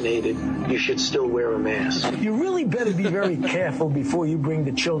vaccinated, you should still wear a mask. You really better be very careful before you bring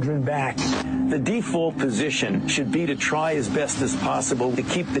the children back. The default position should be to try as best as possible to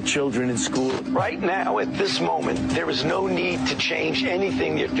keep the children in school. Right now, at this moment, there is no need to change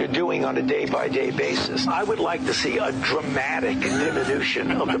anything that you're doing on a day-by-day basis. I would like to see a dramatic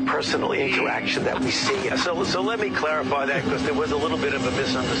diminution of the personal interaction that we see. So let me clarify that, because there was a little bit of a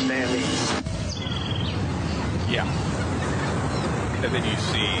misunderstanding. Yeah. And then you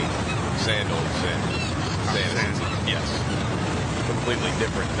see sandals and sandals. Yes. Completely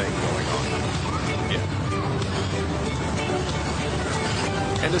different thing going on. Yeah.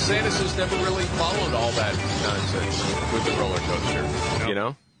 And DeSantis has never really followed all that nonsense with the roller coaster, you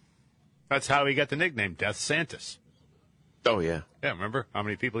know? That's how he got the nickname, Death Santis. Oh, yeah. Yeah, remember how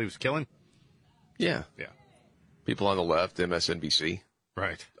many people he was killing? Yeah. Yeah. People on the left, MSNBC.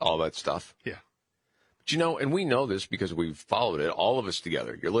 Right. All that stuff. Yeah. But, you know, and we know this because we've followed it, all of us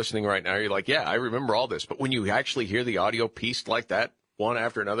together. You're listening right now. You're like, yeah, I remember all this. But when you actually hear the audio pieced like that, one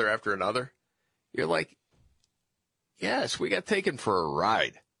after another, you're like, yes, we got taken for a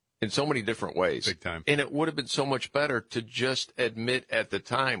ride in so many different ways. Big time. And it would have been so much better to just admit at the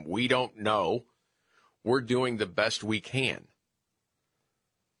time, we don't know. We're doing the best we can.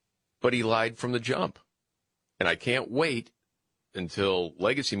 But he lied from the jump. And I can't wait until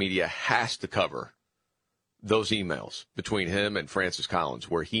Legacy Media has to cover those emails between him and Francis Collins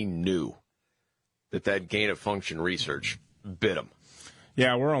where he knew that gain-of-function research bit him.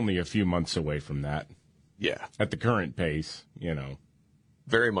 Yeah, we're only a few months away from that. Yeah. At the current pace, you know.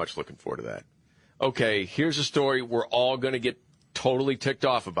 Very much looking forward to that. Okay, here's a story we're all going to get totally ticked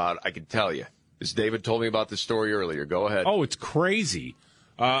off about, I can tell you. As David told me about this story earlier. Go ahead. Oh, it's crazy.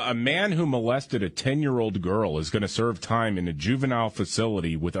 A man who molested a 10-year-old girl is going to serve time in a juvenile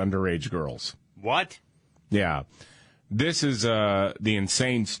facility with underage girls. What? Yeah. This is the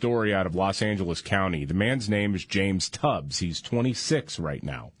insane story out of Los Angeles County. The man's name is James Tubbs. He's 26 right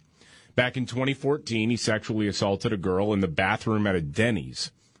now. Back in 2014, he sexually assaulted a girl in the bathroom at a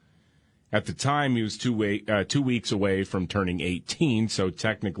Denny's. At the time, he was 2 weeks away from turning 18, so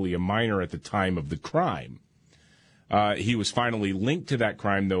technically a minor at the time of the crime. He was finally linked to that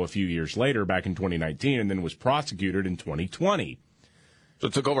crime, though, a few years later, back in 2019, and then was prosecuted in 2020. So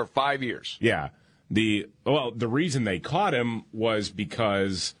it took over 5 years. Yeah. The reason they caught him was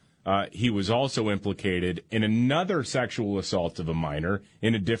because he was also implicated in another sexual assault of a minor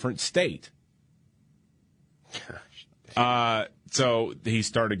in a different state. So he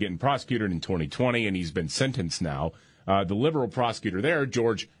started getting prosecuted in 2020, and he's been sentenced now. The liberal prosecutor there,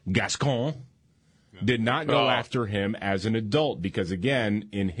 George Gascon, did not go after him as an adult because, again,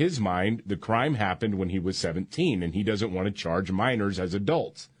 in his mind, the crime happened when he was 17, and he doesn't want to charge minors as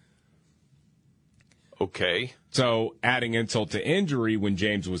adults. Okay. So, adding insult to injury, when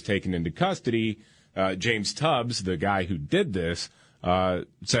James was taken into custody, James Tubbs, the guy who did this,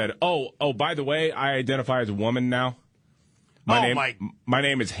 said, "Oh, by the way, I identify as a woman now. My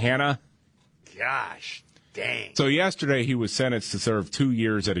name is Hannah." Gosh, dang. So yesterday he was sentenced to serve 2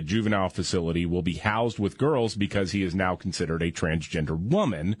 years at a juvenile facility, will be housed with girls because he is now considered a transgender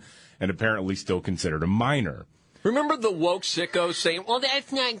woman and apparently still considered a minor. Remember the woke sickos saying, well,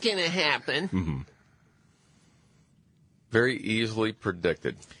 that's not going to happen? Mm-hmm. Very easily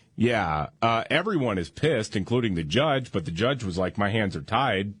predicted. Yeah, everyone is pissed, including the judge, but the judge was like, my hands are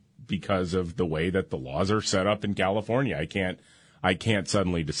tied because of the way that the laws are set up in California. I can't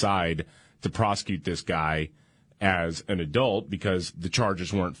suddenly decide to prosecute this guy as an adult because the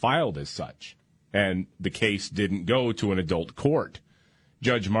charges weren't filed as such, and the case didn't go to an adult court.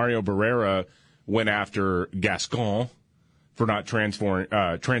 Judge Mario Barrera went after Gascon for not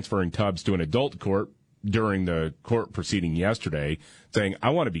transferring Tubbs to an adult court during the court proceeding yesterday, saying, I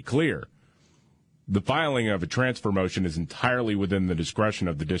want to be clear. The filing of a transfer motion is entirely within the discretion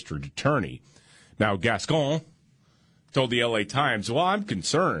of the district attorney. Now, Gascon told the LA Times, well, I'm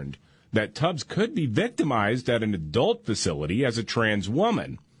concerned that Tubbs could be victimized at an adult facility as a trans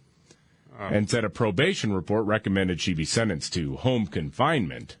woman, and said a probation report recommended she be sentenced to home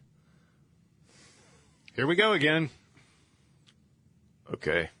confinement. Here we go again.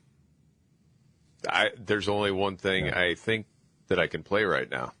 Okay. There's only one thing I think that I can play right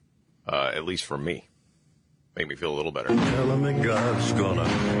now, at least for me. Make me feel a little better. Tell him that God's gonna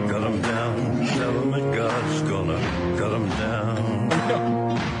cut him down. Tell him that God's gonna cut him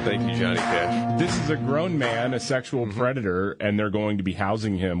down. Thank you, Johnny Cash. This is a grown man, a sexual predator, and they're going to be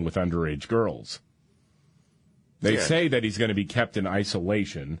housing him with underage girls. They say that he's going to be kept in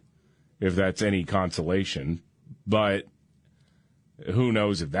isolation, if that's any consolation, but who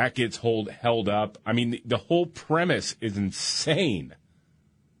knows if that gets held up. I mean, the whole premise is insane.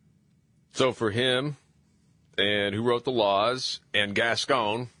 So for him, and who wrote the laws, and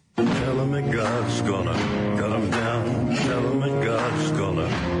Gascon. Tell him that God's gonna cut him down. Tell him that God's gonna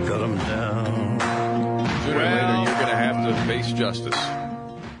cut him down. Sooner or later, you're going to have to face justice.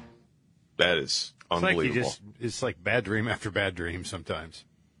 That is unbelievable. It's like bad dream after bad dream sometimes.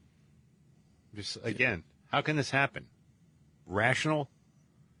 Just, again, how can this happen? Rational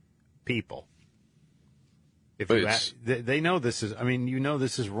people. They know this is,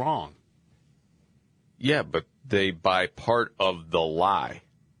 this is wrong. Yeah, but they buy part of the lie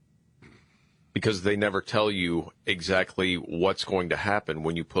because they never tell you exactly what's going to happen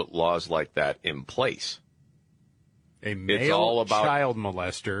when you put laws like that in place. A male child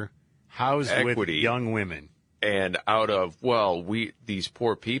molester housed equity with young women. And out of, these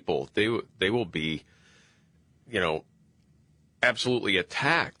poor people, they will be, absolutely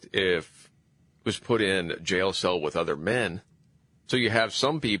attacked if it was put in a jail cell with other men. So you have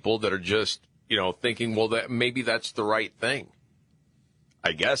some people that are just, thinking, maybe that's the right thing.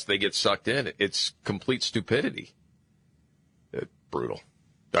 I guess they get sucked in. It's complete stupidity. Brutal.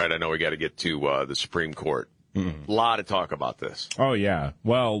 All right, I know we got to get to the Supreme Court. A lot of talk about this. Oh, yeah.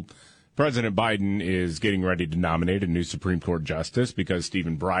 Well, President Biden is getting ready to nominate a new Supreme Court justice because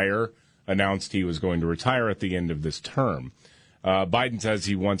Stephen Breyer announced he was going to retire at the end of this term. Biden says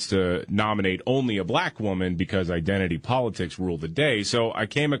he wants to nominate only a black woman because identity politics rule the day. So I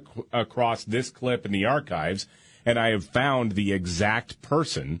came across this clip in the archives, and I have found the exact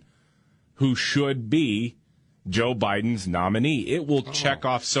person who should be Joe Biden's nominee. It will check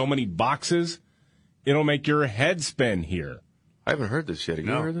off so many boxes, it'll make your head spin here. I haven't heard this yet. Have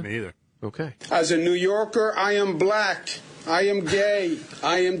you heard it? Me either. Okay. As a New Yorker, I am black. I am gay.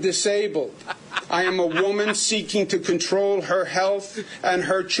 I am disabled. I am a woman seeking to control her health and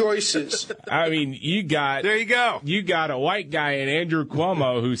her choices. I mean, there you go. You got a white guy in Andrew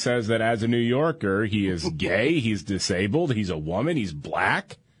Cuomo who says that as a New Yorker, he is gay, he's disabled, he's a woman, he's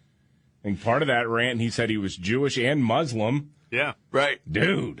black. And part of that rant, he said he was Jewish and Muslim. Yeah. Right.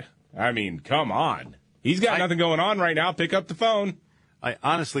 Dude, I mean, come on. He's got nothing going on right now. Pick up the phone. I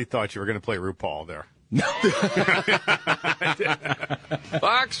honestly thought you were going to play RuPaul there.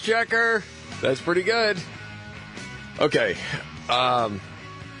 Box checker. That's pretty good. Okay.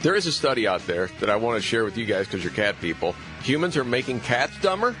 There is a study out there that I want to share with you guys because you're cat people. Humans are making cats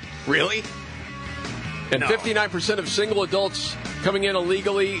dumber. Really? And 59% of single adults coming in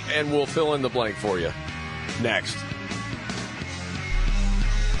illegally, and we'll fill in the blank for you. Next.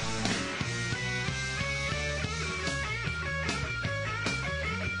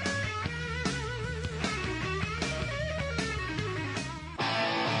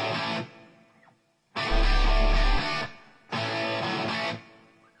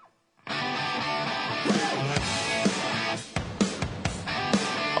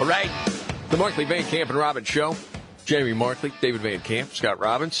 All right, the Markley, Van Camp, and Robbins Show. Jamie Markley, David Van Camp, Scott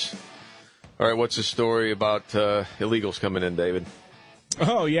Robbins. All right, what's the story about illegals coming in, David?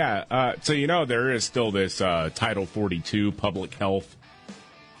 Oh, yeah. So, there is still this Title 42 public health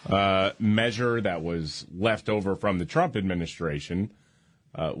measure that was left over from the Trump administration,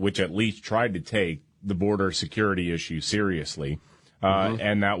 which at least tried to take the border security issue seriously.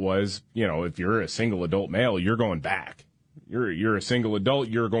 And that was, if you're a single adult male, you're going back. You're a single adult,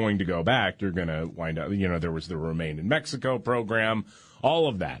 you're going to go back. You're going to wind up, there was the Remain in Mexico program, all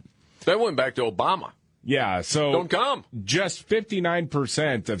of that. That went back to Obama. Yeah, so don't come. Just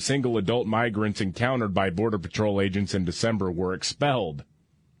 59% of single adult migrants encountered by Border Patrol agents in December were expelled.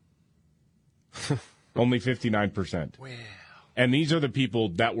 Only 59%. Wow. And these are the people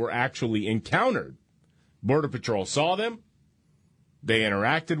that were actually encountered. Border Patrol saw them, they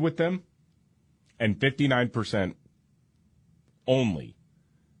interacted with them, and 59% only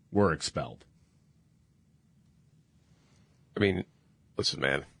were expelled. I mean, listen,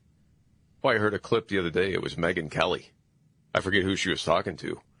 man. Well, I heard a clip the other day. It was Megyn Kelly. I forget who she was talking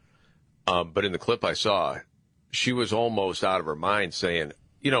to. But in the clip I saw, she was almost out of her mind saying,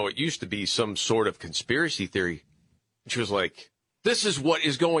 it used to be some sort of conspiracy theory. She was like, this is what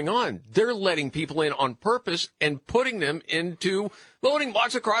is going on. They're letting people in on purpose and putting them into loading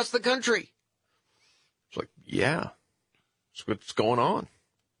blocks across the country. It's like, yeah. That's what's going on.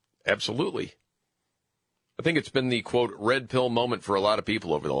 Absolutely. I think it's been the, quote, red pill moment for a lot of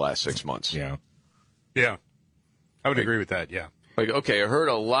people over the last 6 months. Yeah. Yeah. I would agree with that, yeah. Like, okay, I heard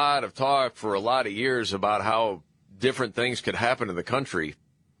a lot of talk for a lot of years about how different things could happen in the country,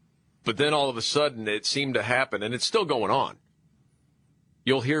 but then all of a sudden it seemed to happen, and it's still going on.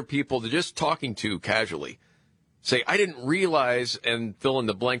 You'll hear people just talking to casually say, I didn't realize, and fill in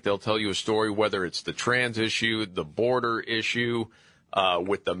the blank, they'll tell you a story, whether it's the trans issue, the border issue,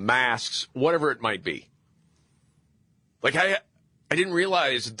 with the masks, whatever it might be. Like, I didn't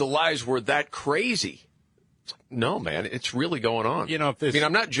realize the lies were that crazy. It's like, no, man, it's really going on.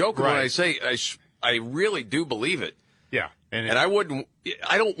 I'm not joking when I say I really do believe it. Yeah. And I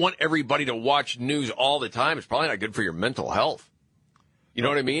don't want everybody to watch news all the time. It's probably not good for your mental health. You know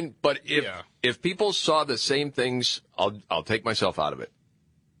what I mean? But if people saw the same things, I'll take myself out of it.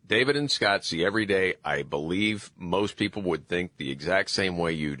 David and Scott see every day. I believe most people would think the exact same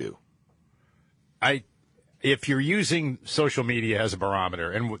way you do. If you're using social media as a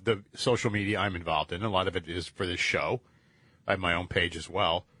barometer, and the social media I'm involved in, a lot of it is for this show. I have my own page as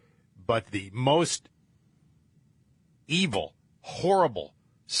well. But the most evil, horrible,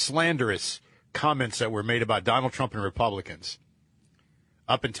 slanderous comments that were made about Donald Trump and Republicans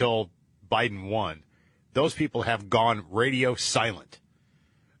up until Biden won, those people have gone radio silent.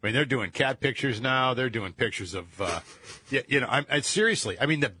 I mean, they're doing cat pictures now. They're doing pictures of, seriously. I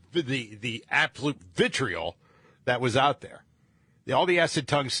mean, the absolute vitriol that was out there, all the acid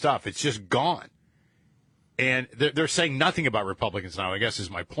tongue stuff, it's just gone. And they're saying nothing about Republicans now, I guess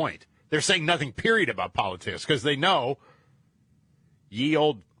is my point. They're saying nothing, period, about politics because they know ye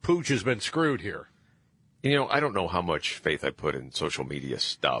old pooch has been screwed here. I don't know how much faith I put in social media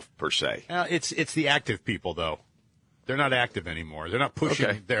stuff, per se. It's the active people, though. They're not active anymore. They're not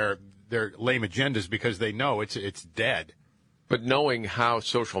pushing their lame agendas because they know it's dead. But knowing how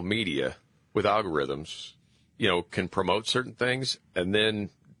social media, with algorithms, can promote certain things and then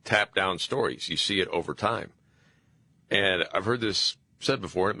tap down stories. You see it over time. And I've heard this said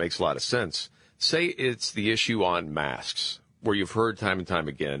before, and it makes a lot of sense. Say it's the issue on masks, where you've heard time and time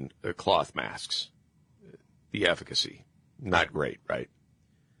again, cloth masks. The efficacy, not great, right?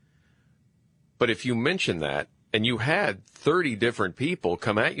 But if you mention that and you had 30 different people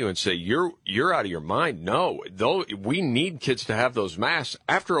come at you and say, you're out of your mind. No, though we need kids to have those masks.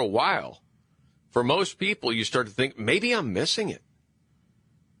 After a while, for most people, you start to think, maybe I'm missing it.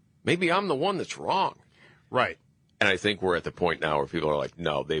 Maybe I'm the one that's wrong. Right. And I think we're at the point now where people are like,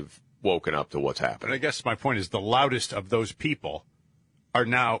 no, they've woken up to what's happening. And I guess my point is the loudest of those people are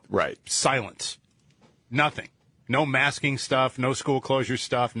now silent. Nothing. No masking stuff, no school closure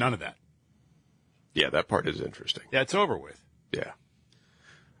stuff, none of that. Yeah, that part is interesting. Yeah, it's over with. Yeah.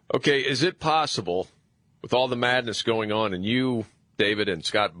 Okay, is it possible, with all the madness going on, and you, David and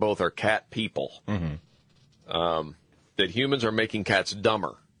Scott both are cat people, that humans are making cats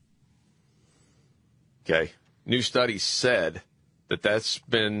dumber. Okay. New studies said that that's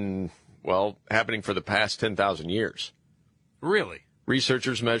been, happening for the past 10,000 years. Really?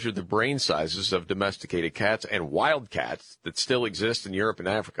 Researchers measured the brain sizes of domesticated cats and wild cats that still exist in Europe and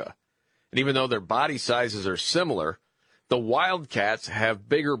Africa. And even though their body sizes are similar, the wild cats have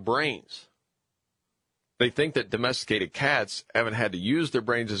bigger brains. They think that domesticated cats haven't had to use their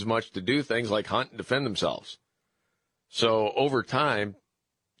brains as much to do things like hunt and defend themselves. So over time,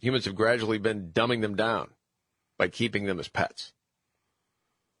 humans have gradually been dumbing them down by keeping them as pets.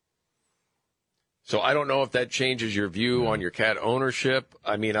 So I don't know if that changes your view on your cat ownership.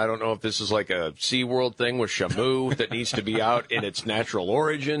 I mean, I don't know if this is like a SeaWorld thing with Shamu that needs to be out in its natural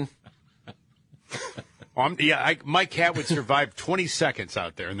origin. My cat would survive 20 seconds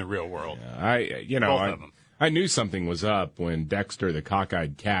out there in the real world. I knew something was up when Dexter the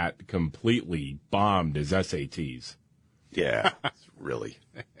cockeyed cat completely bombed his SATs. Yeah, really.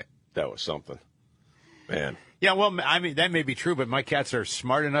 That was something. Man. Yeah, well, I mean, that may be true, but my cats are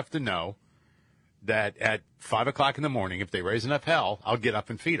smart enough to know that at 5 o'clock in the morning, if they raise enough hell, I'll get up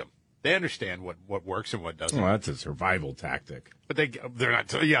and feed them. They understand what works and what doesn't. Well, that's a survival tactic. But they're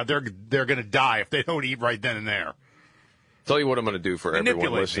not. Yeah, they're going to die if they don't eat right then and there. Tell you what I'm going to do for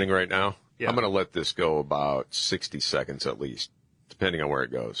everyone listening right now. Yeah. I'm going to let this go about 60 seconds at least, depending on where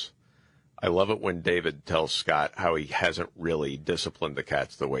it goes. I love it when David tells Scott how he hasn't really disciplined the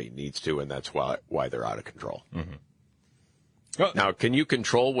cats the way he needs to, and that's why they're out of control. Now, can you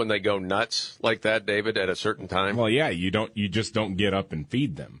control when they go nuts like that, David, at a certain time? Well, yeah, you just don't get up and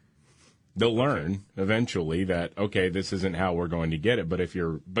feed them. They'll learn eventually that, okay, this isn't how we're going to get it, but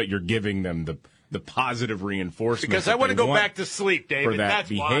you're giving them the positive reinforcement. Because I want to go back to sleep, David. For that that's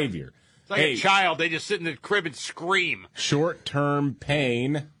behavior. Why. It's like a child. They just sit in the crib and scream. Short-term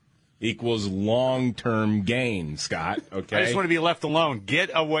pain equals long-term gain, Scott, okay? I just want to be left alone.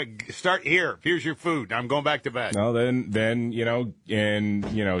 Get away. Start here. Here's your food. I'm going back to bed. Well, then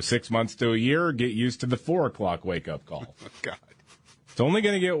in 6 months to a year, get used to the 4 o'clock wake-up call. Oh, God. It's only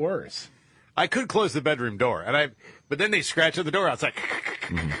going to get worse. I could close the bedroom door, but then they scratch at the door. I was like,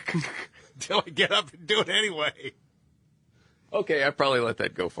 until I get up and do it anyway. Okay, I probably let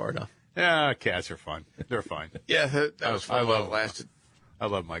that go far enough. Yeah, cats are fun. They're fine. Yeah, that was fun while it lasted. I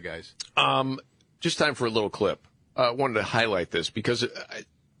love my guys. Just time for a little clip. I wanted to highlight this because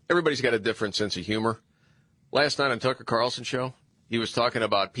everybody's got a different sense of humor. Last night on Tucker Carlson show, he was talking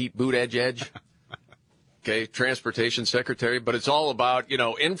about Pete Buttigieg, okay, transportation secretary, but it's all about,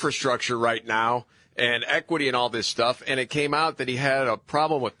 infrastructure right now and equity and all this stuff. And it came out that he had a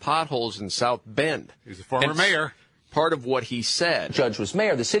problem with potholes in South Bend. He's a former mayor. Part of what he said. Judge was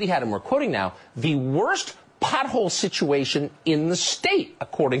mayor. The city had him, we're quoting now, the worst pothole situation in the state,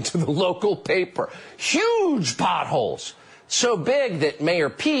 according to the local paper. Huge potholes. So big that Mayor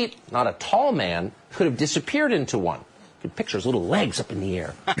Pete, not a tall man, could have disappeared into one. You can picture his little legs up in the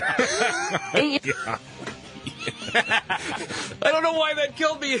air. I don't know why that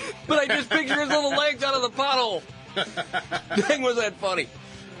killed me, but I just picture his little legs out of the pothole. Dang, was that funny.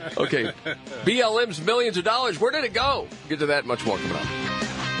 Okay, BLM's millions of dollars, where did it go? Get to that and much more coming up.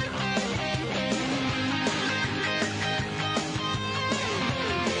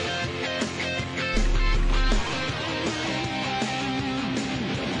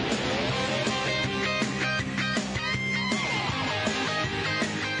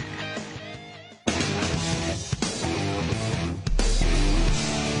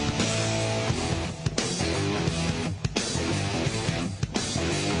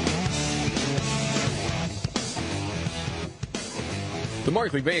 The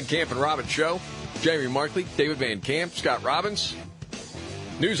Markley, Van Camp, and Robbins Show. Jamie Markley, David Van Camp, Scott Robbins.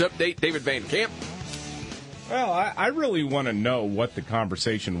 News update, David Van Camp. Well, I really want to know what the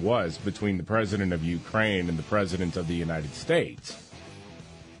conversation was between the president of Ukraine and the president of the United States.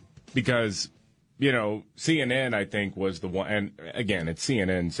 Because, CNN, I think, was the one. And, again, it's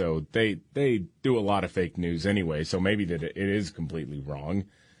CNN, so they do a lot of fake news anyway, so maybe that it is completely wrong.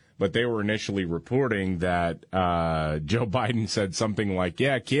 But they were initially reporting that Joe Biden said something like,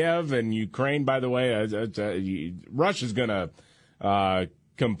 yeah, Kiev and Ukraine, by the way, Russia's going to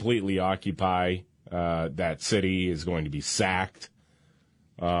completely occupy that city, is going to be sacked,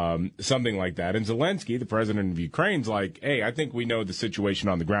 something like that. And Zelensky, the president of Ukraine's like, hey, I think we know the situation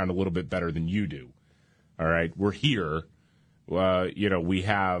on the ground a little bit better than you do. All right, we're here. We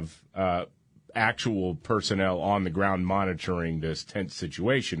have actual personnel on the ground monitoring this tense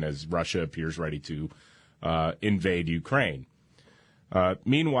situation as Russia appears ready to invade Ukraine.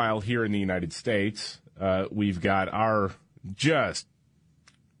 Meanwhile, here in the United States, we've got our just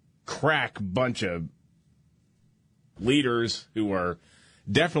crack bunch of leaders who are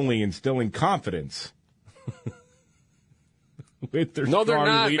definitely instilling confidence. With their no, they're strong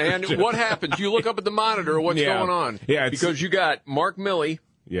not, leadership. man. What happens? You look up at the monitor, what's going on? Yeah, because you got Mark Milley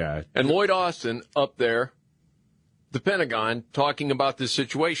and Lloyd Austin up there, the Pentagon, talking about this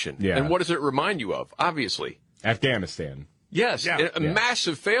situation. Yeah. And what does it remind you of? Obviously. Afghanistan. Yes, a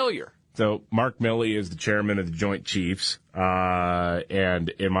massive failure. So Mark Milley is the chairman of the Joint Chiefs, and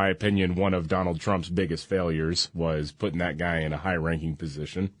in my opinion, one of Donald Trump's biggest failures was putting that guy in a high-ranking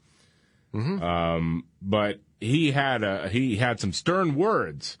position. But he had some stern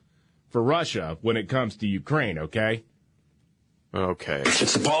words for Russia when it comes to Ukraine. Okay.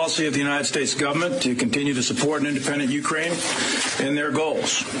 It's the policy of the United States government to continue to support an independent Ukraine in their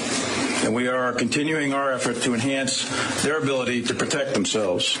goals. And we are continuing our effort to enhance their ability to protect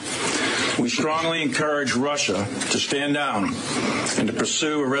themselves. We strongly encourage Russia to stand down and to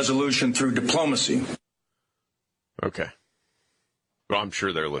pursue a resolution through diplomacy. Okay. Well, I'm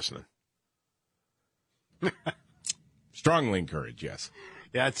sure they're listening. Strongly encourage, yes.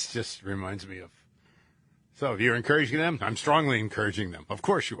 Yeah, it just reminds me of. So if you're encouraging them, I'm strongly encouraging them. Of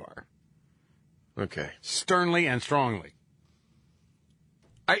course you are. Okay. Sternly and strongly.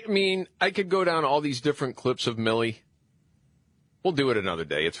 I mean, I could go down all these different clips of Milley. We'll do it another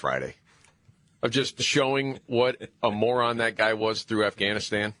day. It's Friday. Of just showing what a moron that guy was through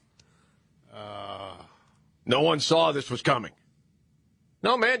Afghanistan. No one saw this was coming.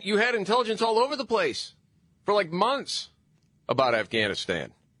 No, man, you had intelligence all over the place for like months about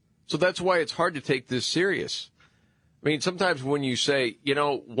Afghanistan. So that's why it's hard to take this serious. I mean, sometimes when you say,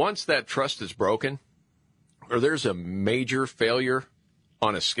 once that trust is broken, or there's a major failure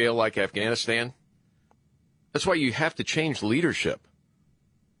on a scale like Afghanistan, that's why you have to change leadership.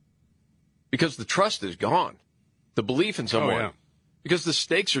 Because the trust is gone. The belief in someone. yeah. Because the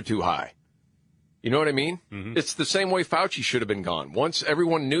stakes are too high. You know what I mean? Mm-hmm. It's the same way Fauci should have been gone. Once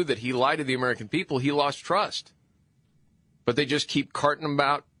everyone knew that he lied to the American people, he lost trust. But they just keep carting him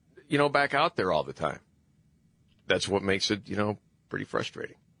out, back out there all the time. That's what makes it, pretty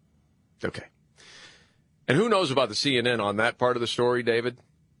frustrating. Okay. And who knows about the CNN on that part of the story, David?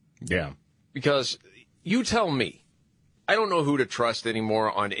 Yeah. Because you tell me, I don't know who to trust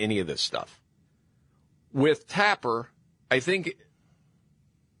anymore on any of this stuff. With Tapper, I think,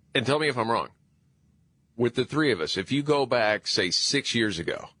 and tell me if I'm wrong, with the three of us, if you go back, say, 6 years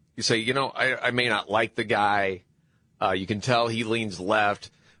ago, you say, I may not like the guy. You can tell he leans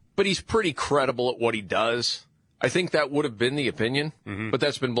left, but he's pretty credible at what he does. I think that would have been the opinion, but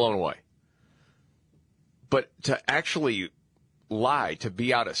that's been blown away. But to actually lie, to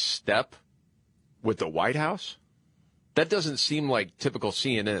be out of step with the White House, that doesn't seem like typical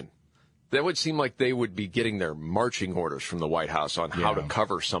CNN. That would seem like they would be getting their marching orders from the White House on how to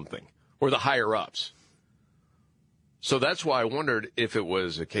cover something, or the higher-ups. So that's why I wondered if it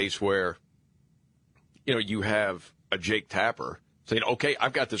was a case where, you have a Jake Tapper saying, okay,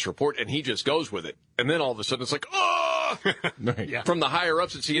 I've got this report, and he just goes with it. And then all of a sudden it's like, from the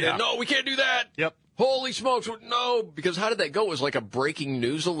higher-ups at CNN, no, we can't do that. Yep. Holy smokes, no, because how did that go? It was like a breaking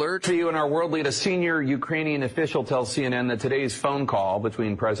news alert. For you in our world lead, a senior Ukrainian official tells CNN that today's phone call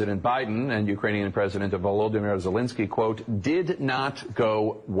between President Biden and Ukrainian President Volodymyr Zelensky, quote, did not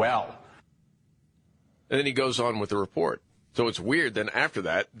go well. And then he goes on with the report. So it's weird. Then after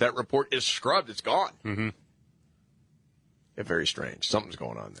that report is scrubbed. It's gone. Mm-hmm. Yeah, very strange. Something's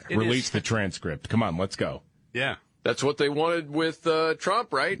going on there. Release the transcript. Come on, let's go. Yeah. That's what they wanted with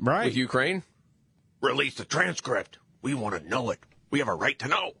Trump, right? Right. With Ukraine. Release the transcript. We want to know it. We have a right to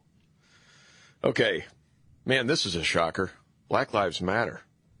know. Okay. Man, this is a shocker. Black Lives Matter.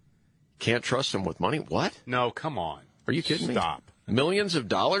 Can't trust them with money? What? No, come on. Are you kidding me? Stop. Millions of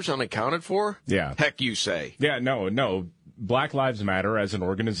dollars unaccounted for? Yeah. Heck, you say. Yeah, no. Black Lives Matter as an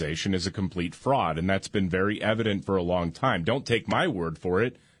organization is a complete fraud, and that's been very evident for a long time. Don't take my word for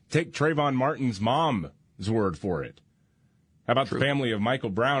it. Take Trayvon Martin's mom's word for it. How about the family of Michael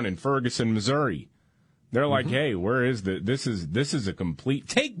Brown in Ferguson, Missouri? They're like, hey, where is this is a complete...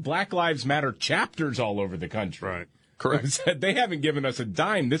 Take Black Lives Matter chapters all over the country. Right. Correct. They haven't given us a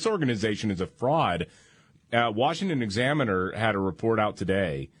dime. This organization is a fraud. Washington Examiner had a report out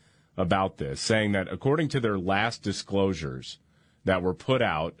today about this, saying that according to their last disclosures that were put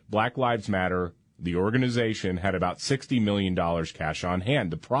out, Black Lives Matter, the organization, had about $60 million cash on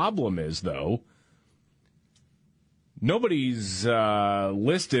hand. The problem is, though, nobody's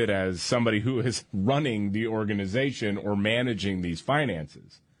listed as somebody who is running the organization or managing these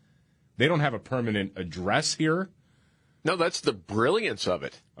finances. They don't have a permanent address here. No, that's the brilliance of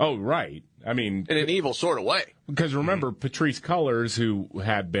it. Oh, right. I mean, in an evil sort of way. Because remember, Patrisse Cullors, who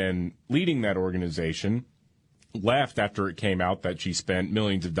had been leading that organization, left after it came out that she spent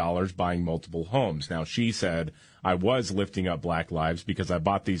millions of dollars buying multiple homes. Now, she said, I was lifting up black lives because I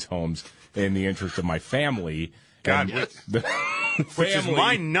bought these homes in the interest of my family. God, Which is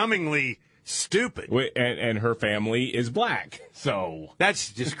mind-numbingly stupid. And her family is black. So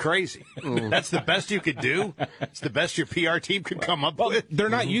that's just crazy. That's the best you could do? It's the best your PR team could come up with? They're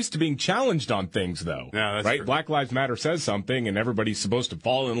not used to being challenged on things, though. No, that's right? true. Black Lives Matter says something, and everybody's supposed to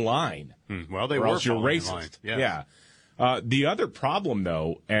fall in line. Well, they or were else you're falling in racist. line. Yes. Yeah. The other problem,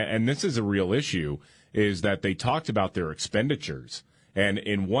 though, and this is a real issue, is that they talked about their expenditures. And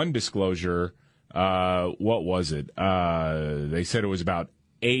in one disclosure, what was it? They said it was about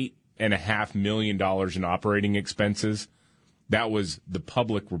 $8.5 million in operating expenses. That was the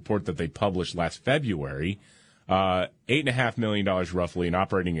public report that they published last February. $8.5 million roughly in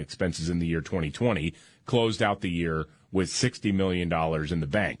operating expenses in the year 2020, closed out the year with $60 million in the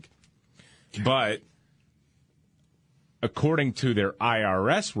bank. But according to their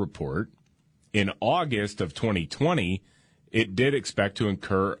IRS report, in August of 2020, it did expect to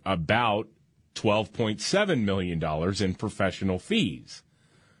incur about $12.7 million in professional fees.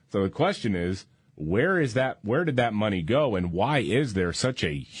 So the question is, where did that money go, and why is there such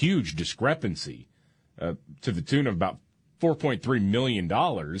a huge discrepancy to the tune of about $4.3 million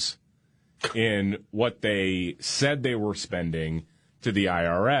in what they said they were spending to the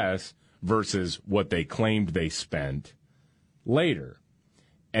IRS versus what they claimed they spent later?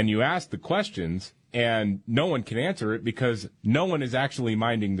 And you ask the questions, and no one can answer it because no one is actually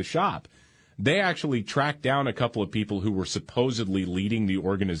minding the shop. They actually tracked down a couple of people who were supposedly leading the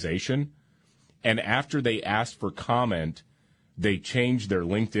organization, and after they asked for comment, they changed their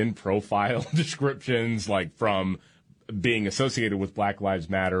LinkedIn profile descriptions, like from being associated with Black Lives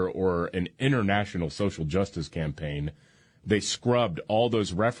Matter or an international social justice campaign. They scrubbed all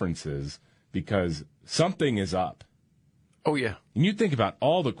those references because something is up. Oh, yeah. And you think about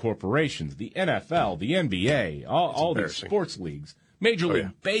all the corporations, the NFL, the NBA, all these sports leagues, Major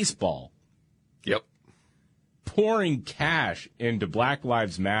League Baseball. Yep. Pouring cash into Black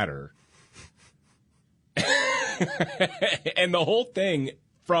Lives Matter. And the whole thing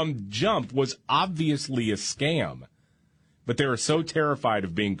from jump was obviously a scam. But they were so terrified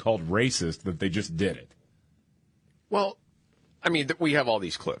of being called racist that they just did it. Well, I mean, we have all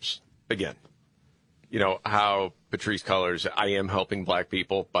these clips. Again, you know, how Patrisse Cullors, I am helping black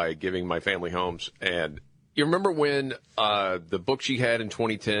people by giving my family homes. And you remember when the book she had in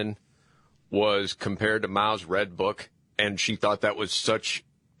 2010 was compared to Mao's Red Book, and she thought that was such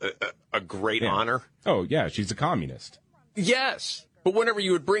a great honor? Oh, yeah, she's a communist. Yes. But whenever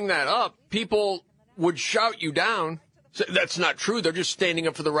you would bring that up, people would shout you down. Say, that's not true. They're just standing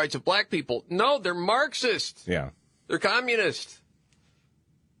up for the rights of black people. No, they're Marxists. Yeah. They're communists.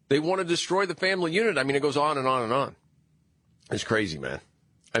 They want to destroy the family unit. I mean, it goes on and on and on. It's crazy, man.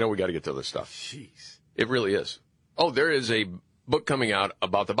 I know we got to get to this stuff. Jeez. It really is. Oh, there is a book coming out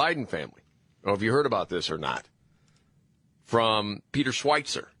about the Biden family. I don't know if you heard about this or not. From Peter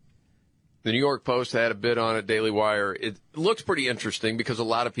Schweitzer. The New York Post had a bit on it, Daily Wire. It looks pretty interesting because a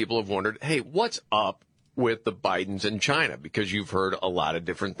lot of people have wondered, hey, what's up with the Bidens in China? Because you've heard a lot of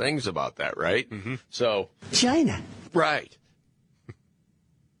different things about that, right? Mm-hmm. So China. Right.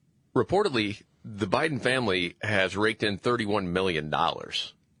 Reportedly, the Biden family has raked in $31 million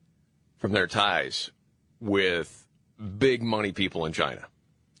from their ties with big money people in China,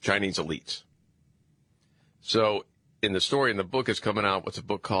 Chinese elites. So in the story, in the book is coming out, what's a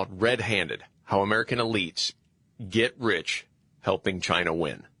book called Red-Handed, How American Elites Get Rich Helping China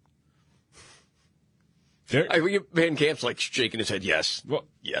Win. Van Camp's like shaking his head, yes. Well,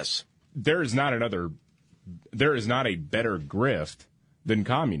 yes. There is not a better grift than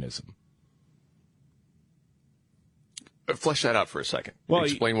communism. Flesh that out for a second. Well,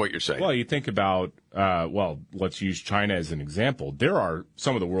 explain what you're saying. Well, you think about, let's use China as an example. There are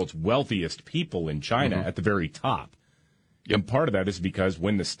some of the world's wealthiest people in China at the very top. Yep. And part of that is because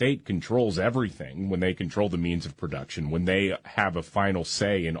when the state controls everything, when they control the means of production, when they have a final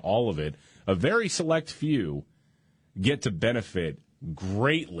say in all of it, a very select few get to benefit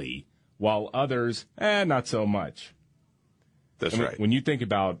greatly, while others, not so much. That's right. When you think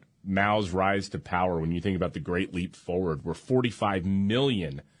about Mao's rise to power, when you think about the Great Leap Forward, where 45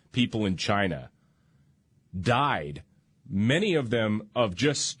 million people in China died, many of them of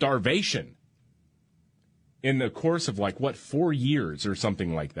just starvation, in the course of 4 years or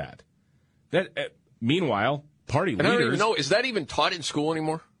something like that. Meanwhile, party leaders. I don't even know. Is that even taught in school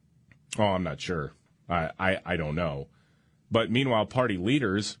anymore? Oh, I'm not sure. I don't know. But meanwhile, party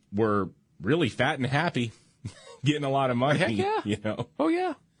leaders were really fat and happy, getting a lot of money. Heck yeah. You know? Oh,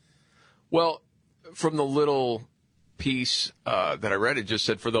 yeah. Well, from the little piece that I read, it just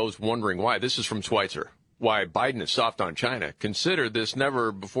said, for those wondering why, this is from Schweitzer, why Biden is soft on China. Consider this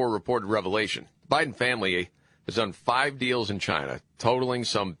never-before-reported revelation. The Biden family has done 5 deals in China, totaling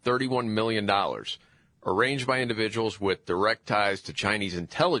some $31 million, arranged by individuals with direct ties to Chinese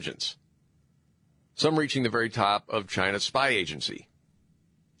intelligence, some reaching the very top of China's spy agency.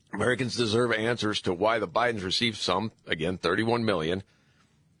 Americans deserve answers to why the Bidens received some, again, $31 million,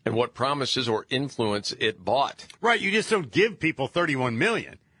 and what promises or influence it bought. Right, you just don't give people $31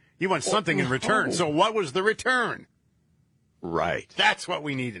 million. You want something in return. So what was the return? Right. That's what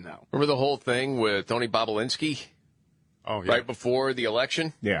we need to know. Remember the whole thing with Tony Bobulinski? Oh, yeah. Right before the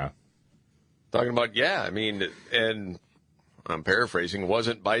election? Yeah. Talking about, and I'm paraphrasing,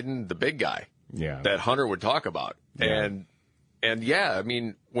 wasn't Biden the big guy? Yeah. That Hunter would talk about. Yeah.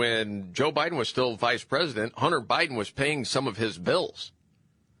 And when Joe Biden was still vice president, Hunter Biden was paying some of his bills.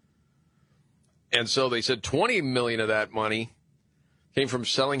 And so they said $20 million of that money came from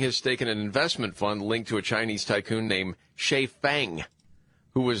selling his stake in an investment fund linked to a Chinese tycoon named Xie Feng,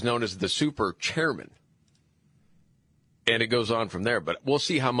 who was known as the super chairman. And it goes on from there. But we'll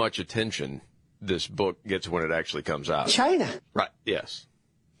see how much attention this book gets when it actually comes out. China. Right, yes.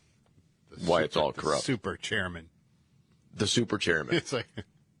 Why it's all corrupt. Super chairman. The super chairman. It's like...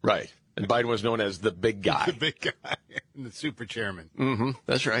 Right. And Biden was known as the big guy. The big guy. And the super chairman. Mm-hmm.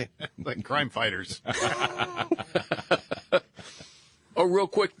 That's right. Like crime fighters. Oh, real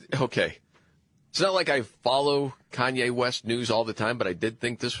quick. Okay. It's not like I follow Kanye West news all the time, but I did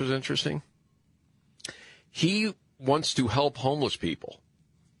think this was interesting. He wants to help homeless people.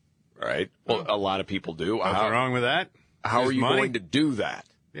 Right? Well, a lot of people do. Nothing wrong with that. How are you money? going to do that?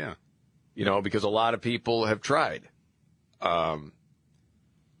 Yeah. You know, because a lot of people have tried.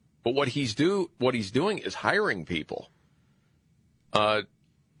 But what he's doing is hiring people. He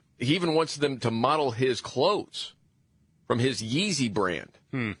even wants them to model his clothes from his Yeezy brand.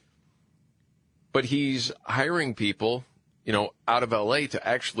 But he's hiring people, you know, out of L.A. to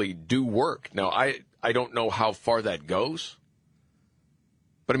actually do work. Now, I don't know how far that goes.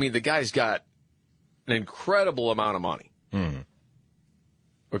 But, I mean, the guy's got an incredible amount of money.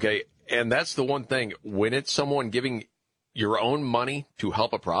 Okay, and that's the one thing. When it's someone giving your own money to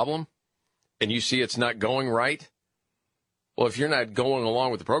help a problem, and you see it's not going right, well, if you're not going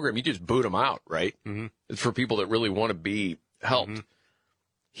along with the program, you just boot them out, right? Mm-hmm. It's for people that really want to be helped. Mm-hmm.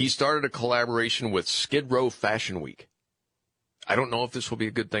 He started a collaboration with Skid Row Fashion Week. I don't know if this will be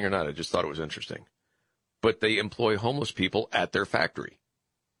a good thing or not. I just thought it was interesting. But they employ homeless people at their factory,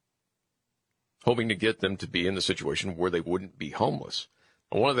 hoping to get them to be in the situation where they wouldn't be homeless.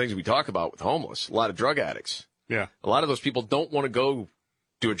 And one of the things we talk about with homeless, a lot of drug addicts. Yeah. A lot of those people don't want to go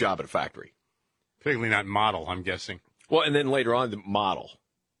do a job at a factory. Particularly not model, I'm guessing. Well, and then later on, the model.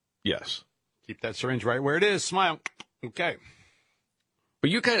 Yes. Keep that syringe right where it is. Smile. Okay. But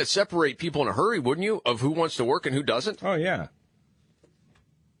you kind of separate people in a hurry, wouldn't you, of who wants to work and who doesn't? Oh, yeah.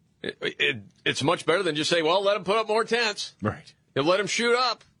 It's much better than just say, well, let them put up more tents. Right. And let them shoot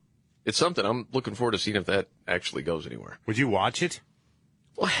up. It's something. I'm looking forward to seeing if that actually goes anywhere. Would you watch it?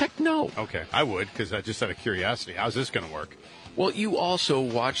 Well, heck no. Okay, I would, because I just out of curiosity. How's this going to work? Well, you also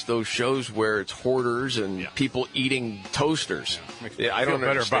watch those shows where it's hoarders and people eating toasters. Yeah, I don't feel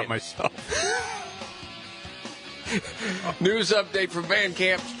better understand. about myself. News update from Van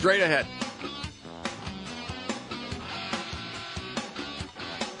Camp straight ahead.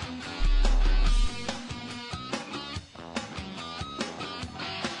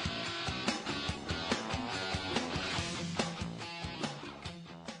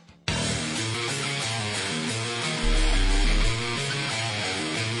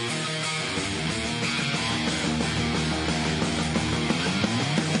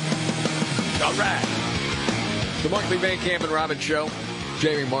 All right. The Markley, Van Camp, and Robbins Show.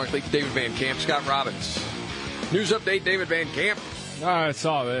 Jamie Markley, David Van Camp, Scott Robbins. News update, David Van Camp. I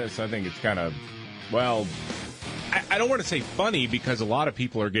saw this. I think it's kind of, well, I don't want to say funny because a lot of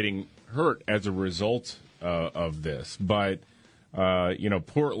people are getting hurt as a result of this. But,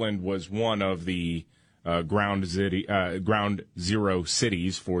 Portland was one of the ground zero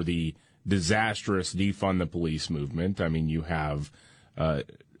cities for the disastrous defund the police movement. I mean, you have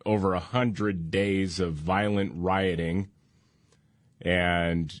over 100 days of violent rioting.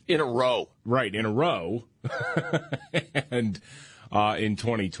 And in a row. Right, in a row. And in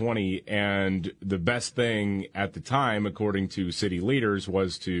 2020. And the best thing at the time, according to city leaders,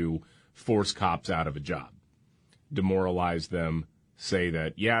 was to force cops out of a job, demoralize them, say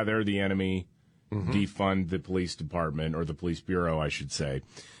that, yeah, they're the enemy, defund the police department, or the police bureau, I should say.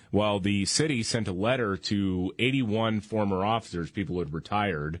 Well, the city sent a letter to 81 former officers, people who had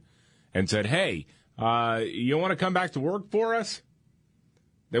retired, and said, hey, you want to come back to work for us?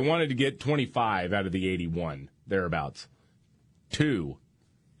 They wanted to get 25 out of the 81, thereabouts. 2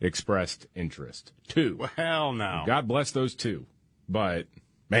 expressed interest. 2. Well, now. God bless those 2. But,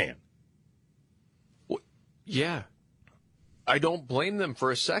 man. Yeah. I don't blame them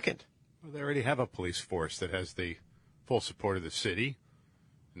for a second. Well, they already have a police force that has the full support of the city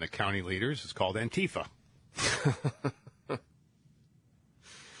and the county leaders. It's called Antifa.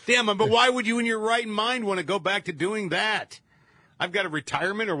 Damn it, but why would you in your right mind want to go back to doing that? I've got a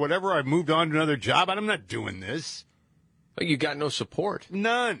retirement or whatever. I've moved on to another job. I'm not doing this. You got no support.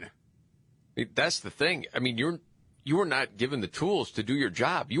 None. That's the thing. I mean, you were not given the tools to do your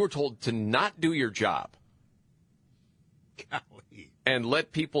job. You were told to not do your job. Golly. And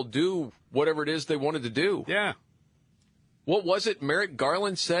let people do whatever it is they wanted to do. Yeah. What was it Merrick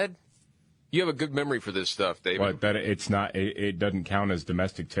Garland said? You have a good memory for this stuff, David. What, that it's not, it doesn't count as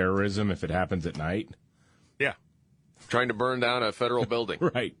domestic terrorism if it happens at night? Yeah. Trying to burn down a federal building.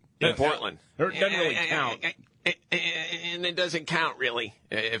 Right. In Portland. It doesn't really count. And it doesn't count, really,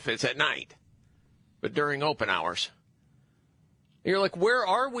 if it's at night. But during open hours. You're like, where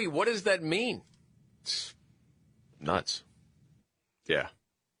are we? What does that mean? It's nuts. Yeah.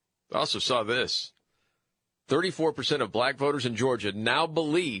 I also saw this. 34% of black voters in Georgia now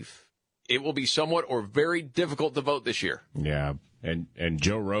believe it will be somewhat or very difficult to vote this year. Yeah, and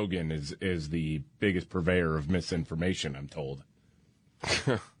Joe Rogan is the biggest purveyor of misinformation, I'm told.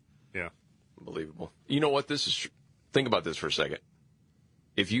 Yeah. Unbelievable. You know what? Think about this for a second.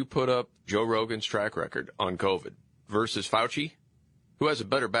 If you put up Joe Rogan's track record on COVID versus Fauci, who has a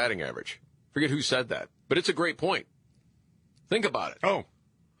better batting average? Forget who said that, but it's a great point. Think about it. Oh,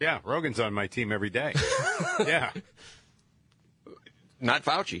 yeah, Rogan's on my team every day. Yeah. Not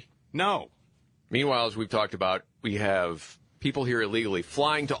Fauci. No. Meanwhile, as we've talked about, we have people here illegally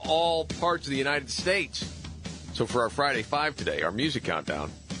flying to all parts of the United States. So for our Friday 5 today, our music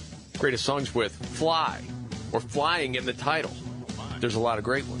countdown, greatest songs with Fly or Flying in the title. There's a lot of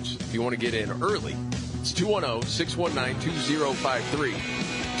great ones. If you want to get in early, it's 210-619-2053.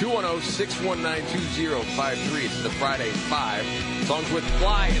 210-619-2053. It's the Friday 5. Songs with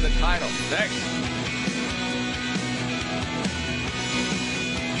Fly in the title. Next.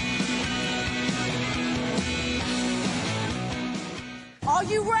 Are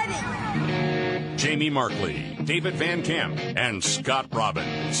you ready? Jamie Markley, David Van Camp, and Scott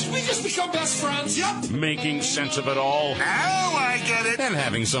Robbins. We just become best friends. Yep. Making sense of it all. Now I get it. And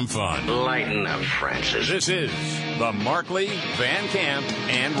having some fun. Lighten up, Francis. This is the Markley, Van Camp,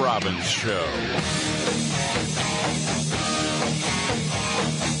 and Robbins Show.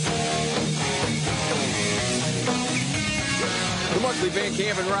 The Markley, Van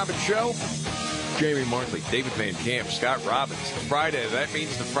Camp, and Robbins Show. Jamie Markley, David Van Camp, Scott Robbins. Friday, that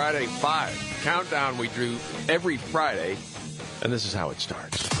means the Friday 5 countdown we do every Friday, and this is how it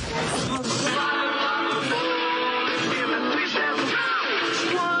starts. The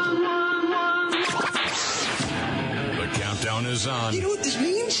countdown is on. You know what this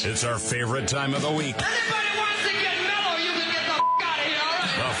means? It's our favorite time of the week. Anybody wants to get mellow, you can get the out of here, all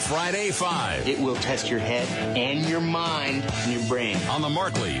right? The Friday 5. It will test your head and your mind and your brain. On the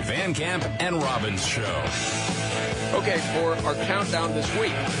Markley, Van Camp, and Robbins Show. Okay, for our countdown this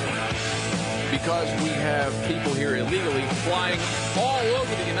week, because we have people here illegally flying all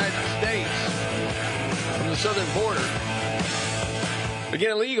over the United States from the southern border.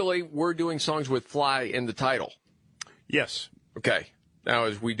 Again, illegally, we're doing songs with Fly in the title. Yes. Okay. Now,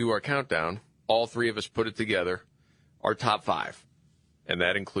 as we do our countdown, all three of us put it together, our top 5. And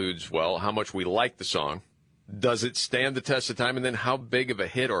that includes, well, how much we like the song. Does it stand the test of time? And then how big of a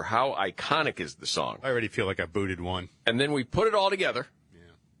hit or how iconic is the song? I already feel like I booted one. And then we put it all together.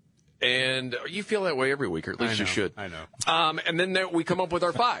 Yeah. And you feel that way every week, or at least you should. I know. And then we come up with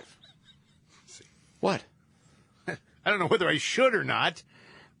our 5. What? I don't know whether I should or not,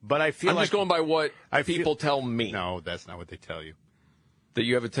 but I feel I'm just going by what people tell me. No, that's not what they tell you. That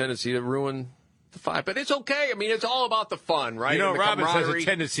you have a tendency to ruin the 5. But it's okay. I mean, it's all about the fun, right? You know, And the Robbins has a camaraderie.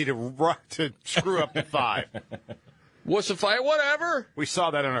 tendency to screw up the 5. What's the 5? Whatever. We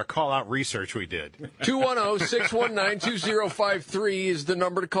saw that in our call-out research we did. 210-619-2053 is the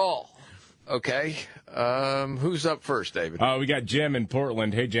number to call. Okay. Who's up first, David? We got Jim in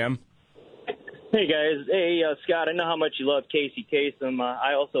Portland. Hey, Jim. Hey, guys. Hey, Scott, I know how much you love Casey Kasem.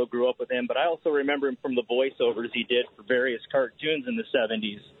 I also grew up with him, but I also remember him from the voiceovers he did for various cartoons in the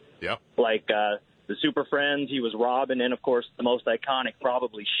 70s. Yep. Like the Super Friends, he was Robin, and, of course, the most iconic,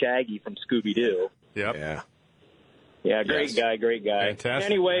 probably Shaggy from Scooby-Doo. Yep. Yeah. Yeah, great guy. Fantastic.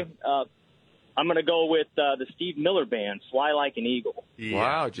 Anyway, I'm going to go with the Steve Miller Band, Fly Like an Eagle. Yeah.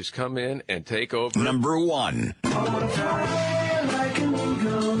 Wow, just come in and take over. Number 1.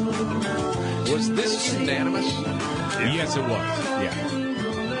 Was this unanimous? Yes, it was. Yeah.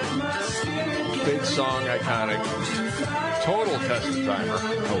 Big song, iconic. Total test of timer.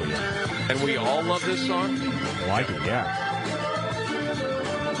 Oh, yeah. And we all love this song? I like it, yeah.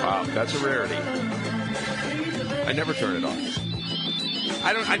 Wow, that's a rarity. I never turn it off.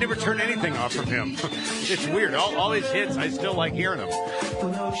 I never turn anything off from him. It's weird. All his hits, I still like hearing them.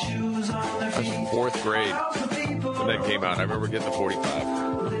 I was in 4th grade when that came out. I remember getting the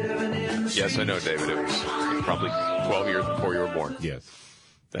 45. Yes, I know, David. It was probably 12 years before you were born. Yes.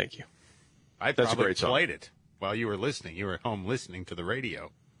 Thank you. I That's a probably great song. played it while you were listening. You were at home listening to the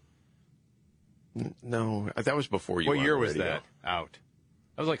radio. No, that was before you What were year on the was radio. that out?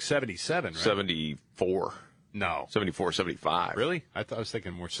 That was like 77, right? 74. No. 74, 75. Really? I was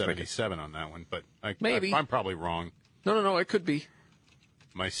thinking more 77 on that one, but Maybe. I'm probably wrong. No, it could be.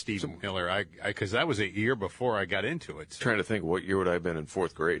 My Steve Miller, because that was a year before I got into it. So. Trying to think, what year would I have been in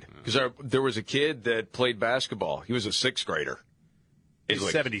 4th grade? Because there was a kid that played basketball. He was a 6th grader. It's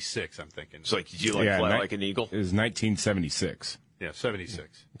 76, I'm thinking. It's like, did you fly like an eagle? It was 1976. Yeah,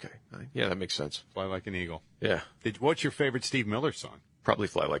 76. Okay. Yeah, that makes sense. Fly Like an Eagle. Yeah. What's your favorite Steve Miller song? Probably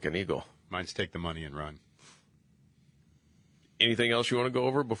Fly Like an Eagle. Mine's Take the Money and Run. Anything else you want to go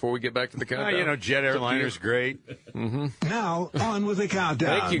over before we get back to the countdown? Jet Airliner's great. Mm-hmm. Now, on with the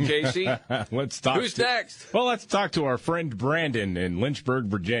countdown. Thank you, Casey. Let's talk. Who's next? Well, let's talk to our friend Brandon in Lynchburg,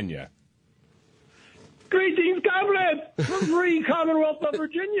 Virginia. Greetings, Comrade, from free Commonwealth of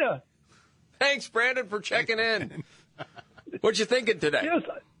Virginia. Thanks, Brandon, for checking in. What you thinking today? Yes.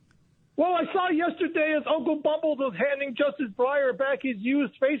 Well, I saw yesterday as Uncle Bumbles was handing Justice Breyer back his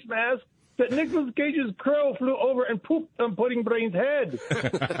used face mask that Nicolas Cage's crow flew over and pooped on Pudding Brain's head.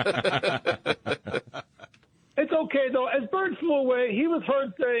 It's okay, though. As Bird flew away, he was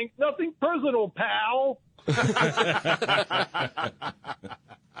heard saying, "Nothing personal, pal."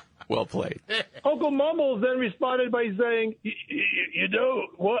 Well played. Uncle Mumbles then responded by saying, you know,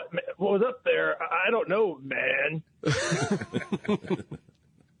 what was up there? I don't know, man.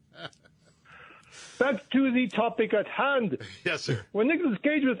 Back to the topic at hand. Yes, sir. When Nicolas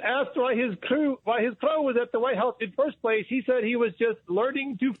Cage was asked why his crow was at the White House in first place, he said he was just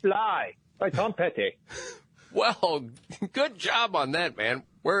learning to fly. By Tom Petty. Well, good job on that, man.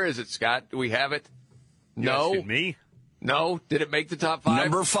 Where is it, Scott? Do we have it? No. Asking me? No. Did it make the top 5?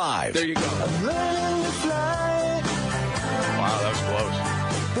 Number 5. There you go. Wow, that was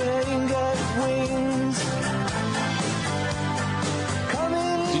close.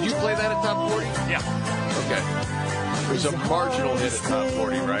 Did you play that at top 40? Yeah. Okay. It was a marginal hit at top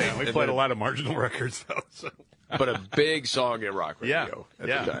 40, right? Yeah, we played a lot of marginal records, though. So. But a big song at rock radio at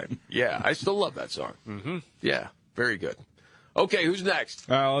the time. Yeah, I still love that song. Mm-hmm. Yeah, very good. Okay, who's next?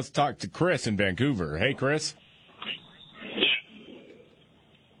 Let's talk to Chris in Vancouver. Hey, Chris.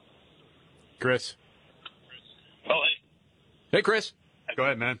 Chris. Oh, hey. Hey, Chris. Go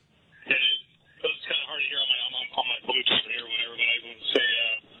ahead, man. Yeah, it's kind of hard to hear on my Bluetooth here or whatever, but I was going to say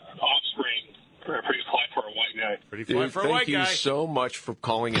Offspring, pretty fly for a white guy. Pretty fly for a white guy. Thank you so much for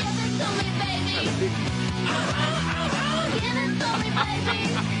calling in.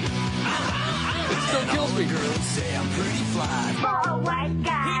 It still kills me.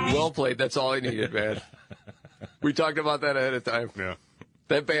 Well played. That's all I needed, man. We talked about that ahead of time. Yeah.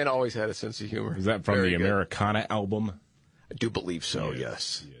 That band always had a sense of humor. Is that from Very the good. Americana album? I do believe so,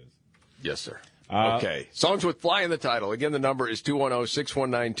 yes. Yes, sir. Uh, Okay. Songs with fly in the title. Again, the number is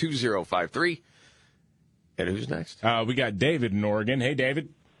 210-619-2053. And who's next? We got David in Oregon. Hey, David.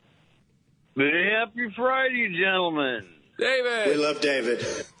 Happy Friday, gentlemen. David. We love David.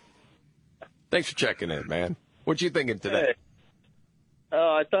 Thanks for checking in, man. What you thinking today? Hey.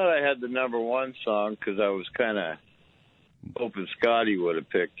 I thought I had the number 1 song because I was kind of hoping Scotty would have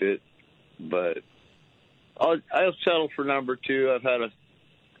picked it, but I'll settle for number 2. I've had a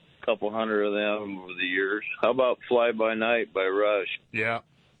couple hundred of them over the years. How about Fly By Night by Rush? Yeah.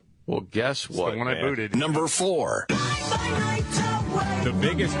 Well, guess what, the one I man? booted. Number 4. The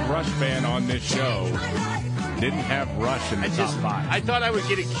biggest Rush fan on this show didn't have Rush in the top 5. I thought I would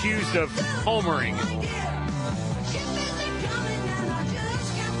get accused of homering.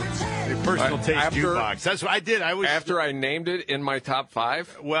 Personal taste jukebox. That's what I did. After I named it in my top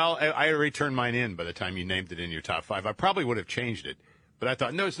 5? Well, I returned mine in by the time you named it in your top 5. I probably would have changed it. But I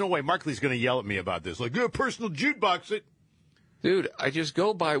thought, no, there's no way Markley's going to yell at me about this. Like, personal jukebox it. Dude, I just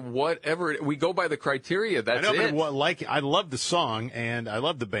go by whatever. We go by the criteria. That's I know, it. But I love the song, and I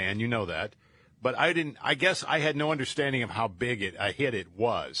love the band. You know that. but I guess I had no understanding of how big a hit it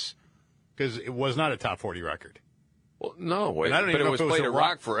was, because it was not a top 40 record. Well, no, And I don't but even it know was if it was played a at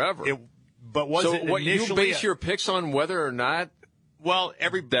Rock forever. But was so it what you initially base your picks on whether or not? Well,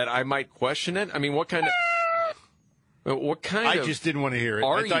 that I might question it. I mean, what kind of? I just didn't want to hear it.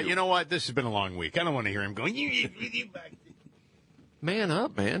 I thought, you? you know what? This has been a long week. I don't want to hear him going. You Man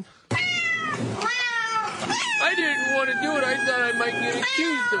up, man. I didn't want to do it. I thought I might get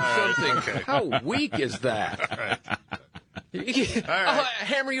accused of something. Okay. How weak is that? I'll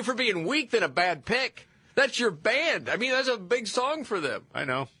hammer you for being weak than a bad pick. That's your band. I mean, that's a big song for them. I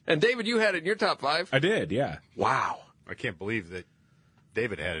know. And David, you had it in your top 5. I did, yeah. Wow. I can't believe that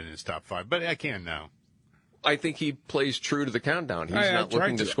David had it in his top 5, but I can now. I think he plays true to the countdown. He's not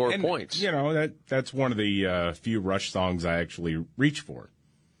looking to score points. You know, that's one of the few Rush songs I actually reach for.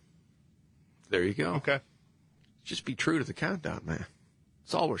 There you go. Okay. Just be true to the countdown, man.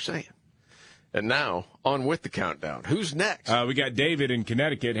 That's all we're saying. And now, on with the countdown. Who's next? We got David in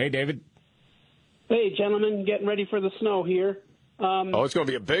Connecticut. Hey, David. Hey, gentlemen, getting ready for the snow here. It's going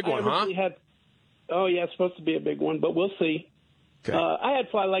to be a big one, huh? It's supposed to be a big one, but we'll see. Okay. I had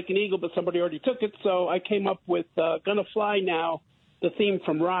Fly Like an Eagle, but somebody already took it, so I came up with Gonna Fly Now, the theme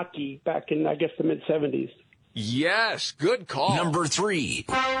from Rocky back in, I guess, the mid-'70s. Yes, good call. Number 3.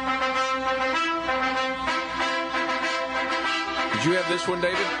 Did you have this one,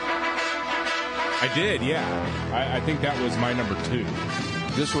 David? I did, yeah. I think that was my number 2.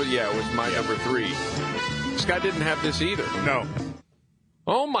 This was, it was my number 3. Scott didn't have this either. No.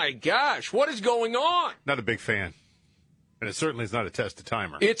 Oh, my gosh. What is going on? Not a big fan. And it certainly is not a test of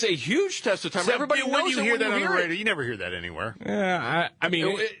timer. It's a huge test of timer. Everybody knows when you hear it that when on you the hear radio. You never hear that anywhere. Yeah, I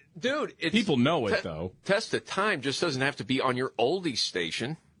mean, dude, it's people know it, though. Test of time just doesn't have to be on your oldies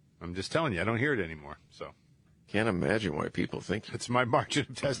station. I'm just telling you, I don't hear it anymore. So can't imagine why people think it's my margin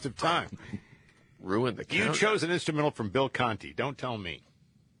of test of time. Ruined the countdown. You chose an instrumental from Bill Conti. Don't tell me.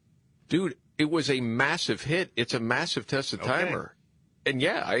 Dude, it was a massive hit. It's a massive test of timer. And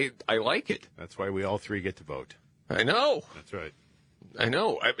yeah, I like it. That's why we all 3 get to vote. I know. That's right. I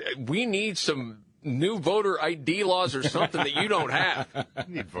know. We need some new voter ID laws or something that you don't have.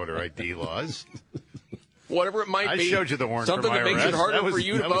 You need voter ID laws. Whatever it might be. I showed you the warrant something for that makes IRS. it harder That was- for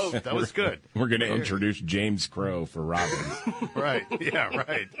you to that was- vote. That was good. We're going to introduce James Crow for Robin. Right. Yeah,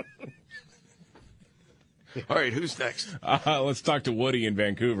 right. All right, who's next? Let's talk to Woody in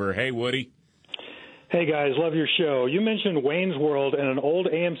Vancouver. Hey, Woody. Hey, guys, love your show. You mentioned Wayne's World and an old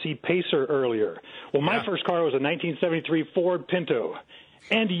AMC Pacer earlier. Well, my first car was a 1973 Ford Pinto.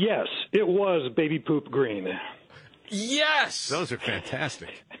 And yes, it was baby poop green. Yes! Those are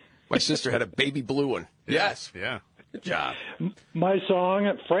fantastic. My sister had a baby blue one. Yes. Yeah. Good job. My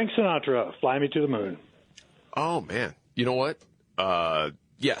song, Frank Sinatra, Fly Me to the Moon. Oh, man. You know what?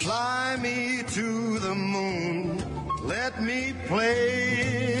 Yes. Fly me to the moon. Let me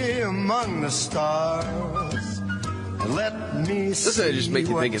play among the stars. Let me Doesn't it just make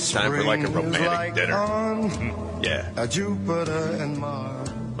you think it's time for like a romantic dinner? Yeah. Jupiter and Mars.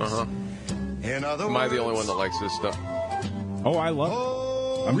 Uh-huh. Am I the only one that likes this stuff? Oh, I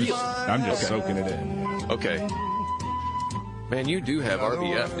love it. I'm just soaking it in. Okay. Man, you do have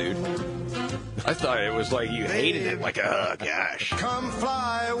RBF, dude. I thought it was like you hated it. Like, oh, gosh. Come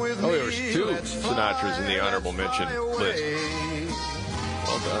fly with me. Oh, there was 2 Sinatras in the honorable mention list.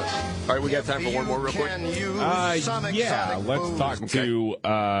 Well done. All right, we got time for one more real quick? Yeah, let's talk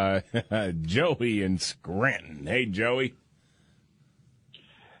to Joey in Scranton. Hey, Joey.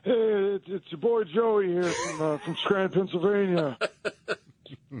 Hey, it's your boy Joey here from Scranton, Pennsylvania.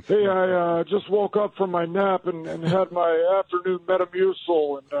 Hey, I just woke up from my nap and had my afternoon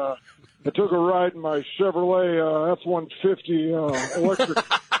Metamucil, and I took a ride in my Chevrolet F-150 electric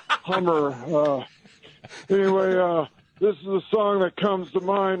Hummer. Anyway, this is a song that comes to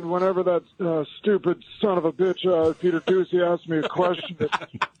mind whenever that stupid son of a bitch Peter Ducey asks me a question. It's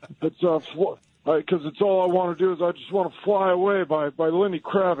because it's all I want to do is I just want to fly away by Lenny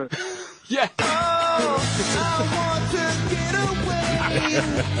Kravitz. Yeah.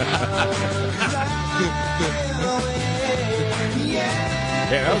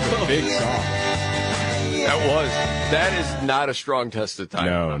 Yeah, that was a big song. That is not a strong test of time.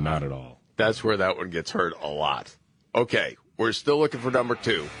 No, not at all. That's where that one gets heard a lot. Okay, we're still looking for number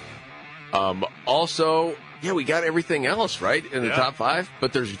 2. Also, yeah, we got everything else, right, in the top 5,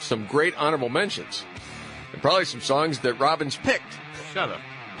 but there's some great honorable mentions. And probably some songs that Robin's picked. Shut up.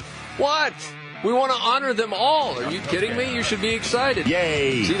 What? We want to honor them all. Are you kidding me? You should be excited.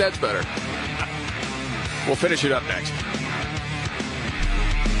 Yay. See, that's better. We'll finish it up next.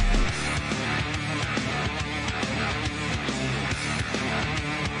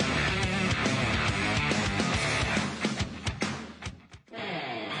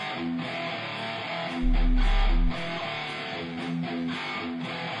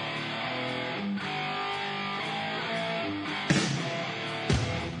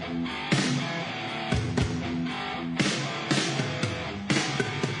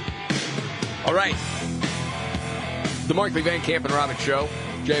 All right. The Markley, Van Camp, and Robbins Show.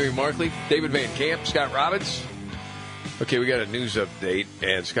 Jamie Markley, David Van Camp, Scott Robbins. Okay, we got a news update,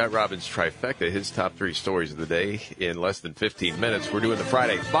 and Scott Robbins trifecta, his top 3 stories of the day in less than 15 minutes. We're doing the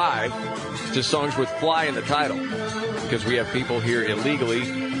Friday 5, just songs with fly in the title, because we have people here illegally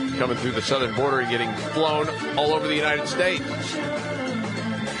coming through the southern border and getting flown all over the United States.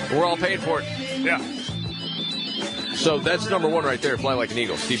 We're all paying for it. Yeah. So that's number 1 right there, Fly Like an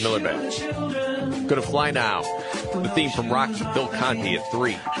Eagle, Steve Miller Band. Gonna Fly Now, the theme from Rock's Bill Conti at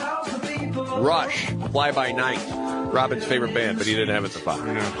 3. Rush, Fly By Night, Robin's favorite band, but he didn't have it at 5.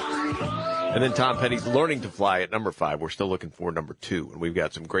 No. And then Tom Petty's Learning to Fly at number 5. We're still looking for number 2, and we've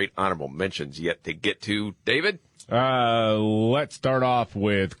got some great honorable mentions yet to get to. David? Let's start off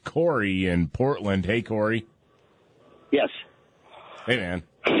with Corey in Portland. Hey, Corey. Yes. Hey, man.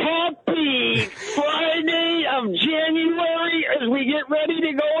 Happy Friday of January as we get ready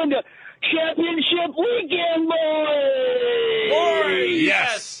to go into championship weekend, boys!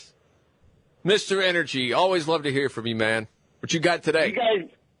 Yes! Mr. Energy, always love to hear from you, man. What you got today?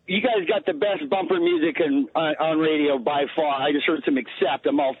 You guys got the best bumper music on radio by far. I just heard some Accept.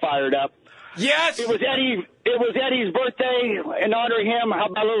 I'm all fired up. Yes! It was Eddie's birthday. In honor of him, how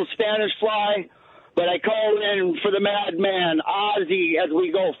about a little Spanish Fly? But I called in for the madman, Ozzy, as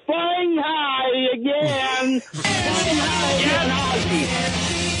we go flying high again. Flying high again, Ozzy.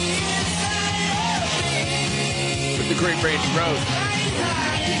 With the great Randy Rhoads.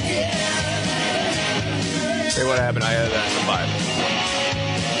 Hey, what happened? I had that in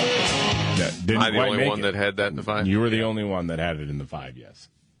the 5. Am I the only one that had that in the 5? You were the only one that had it in the 5, yes.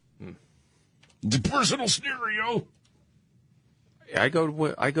 The personal scenario. I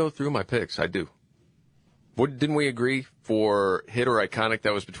go through my picks. I do. Didn't we agree for hit or iconic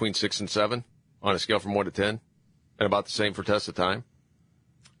that was between 6 and 7 on a scale from 1 to 10, and about the same for Test of Time?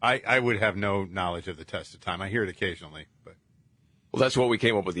 I would have no knowledge of the Test of Time. I hear it occasionally, but well, that's what we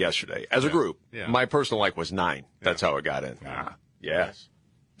came up with yesterday as a group. Yeah. My personal like was 9. That's how it got in. Yes,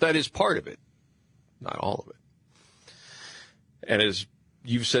 that is part of it, not all of it. And as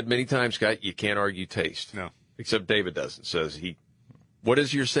you've said many times, Scott, you can't argue taste. No, except David doesn't. Says he. What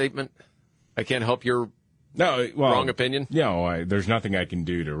is your statement? I can't help your wrong opinion? No, there's nothing I can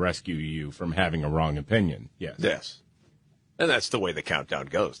do to rescue you from having a wrong opinion. Yes. Yes. And that's the way the countdown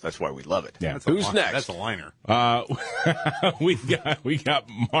goes. That's why we love it. Yeah. Who's next? That's a liner. We got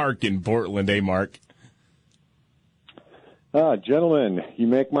Mark in Portland. Hey, Mark. Gentlemen, you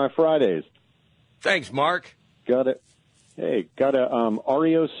make my Fridays. Thanks, Mark. Got it. Hey, got a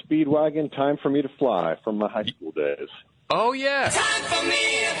REO Speedwagon, Time for Me to Fly from my high school days. Oh, yeah. Time for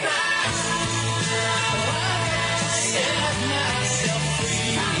me to fly.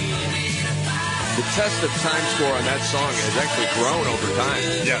 The Test of Time score on that song has actually grown over time.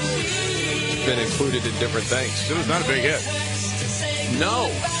 Yes. It's been included in different things. It was not a big hit.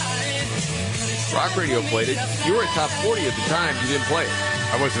 No. Rock Radio played it. You were at Top 40 at the time. You didn't play it.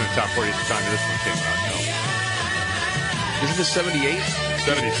 I wasn't at Top 40 at the time this one came out, no. Isn't this 78?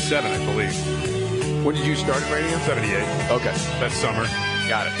 77, I believe. When did you start at radio? 78. Okay. That summer.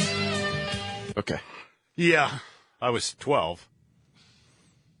 Got it. Okay. Yeah. I was 12.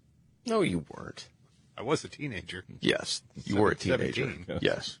 No, you weren't. I was a teenager. Yes, you were a teenager. 17.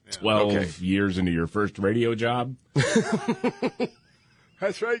 Yes. 12 years into your first radio job.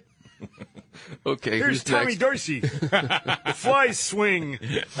 That's right. Okay. Here's Tommy Dorsey. The fly swing.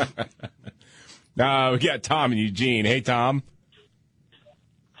 We got Tom and Eugene. Hey, Tom.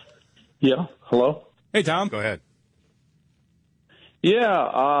 Yeah. Hello. Hey, Tom. Go ahead.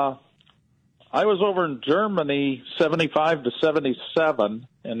 Yeah. I was over in Germany, 75 to 77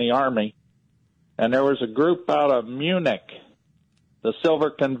 in the Army, and there was a group out of Munich, the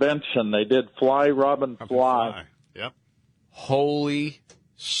Silver Convention. They did Fly, Robin, Fly. Yep. Holy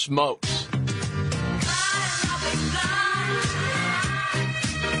smokes.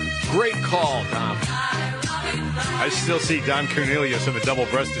 Great call, Tom. I still see Don Cornelius in a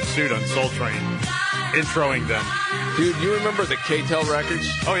double-breasted suit on Soul Train, introing them. Dude, you remember the K-Tel records?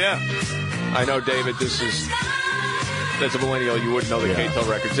 Oh, yeah. I know, David, as a millennial, you wouldn't know the K-Tel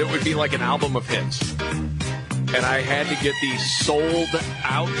records. It would be like an album of hits. And I had to get the Sold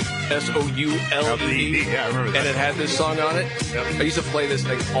Out, S-O-U-L-E-D. Yeah, I remember that. And it had this song on it. Yep. I used to play this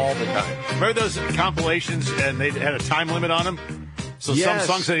thing all the time. Remember those compilations, and they had a time limit on them? So Yes. some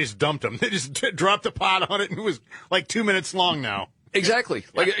songs, they just dumped them. They just dropped the pot on it, and it was like 2 minutes long now. Exactly.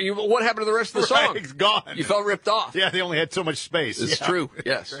 Like, what happened to the rest of the song? It's gone. You felt ripped off. Yeah, they only had so much space. It's true.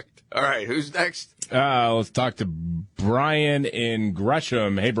 Yes. Correct. All right. Who's next? Let's talk to Brian in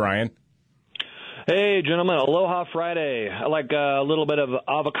Gresham. Hey, Brian. Hey, gentlemen. Aloha Friday. I like a little bit of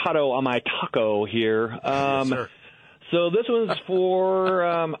avocado on my taco here. Yes, sir. So this one's for,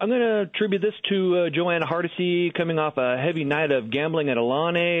 I'm going to attribute this to Joanne Hardesty coming off a heavy night of gambling at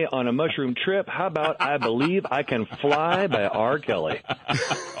Alane on a mushroom trip. How about I Believe I Can Fly by R. Kelly?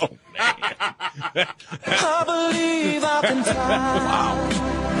 Oh, man. I believe I can fly. Wow.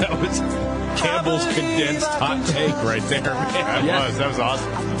 That was Campbell's condensed hot take right there, man. Yes. That was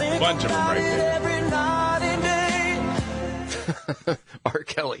awesome. A bunch of them right there. Every night and day. R.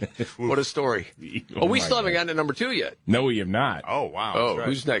 Kelly. What a story. Oh, we still haven't gotten to number 2 yet. No, we have not. Oh, wow. Oh, That's right.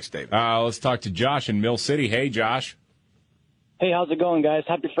 who's next, David? Let's talk to Josh in Mill City. Hey, Josh. Hey, how's it going, guys?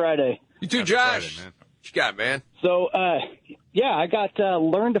 Happy Friday. You too, Happy Josh. Friday, man. What you got, man? So, yeah, I got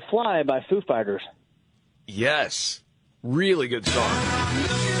Learn to Fly by Foo Fighters. Yes. Really good song.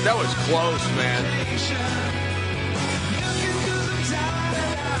 That was close, man.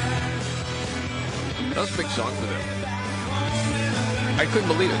 That was a big song for them. I couldn't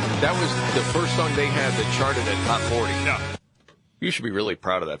believe it. That was the first song they had that charted at top 40. Yeah. You should be really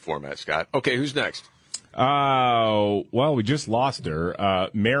proud of that format, Scott. Okay, who's next? Well, we just lost her.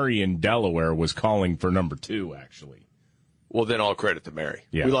 Mary in Delaware was calling for number 2, actually. Well, then all credit to Mary.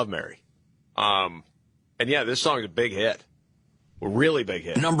 Yeah. We love Mary. And yeah, this song is a big hit. A really big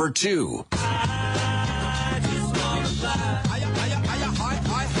hit. Number 2.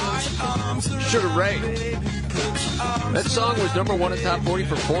 Sugar Ray. That song was number 1 at Top 40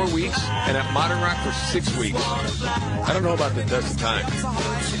 for 4 weeks and at Modern Rock for 6 weeks. I don't know about the test of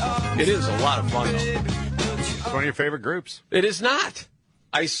time. It is a lot of fun, though. It's one of your favorite groups. It is not.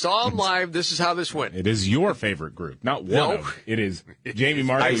 I saw them live. This is how this went. It is your favorite group, not one No. of them. It is Jamie I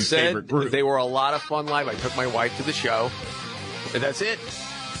Markley's favorite said group. they were a lot of fun live. I took my wife to the show, and that's it.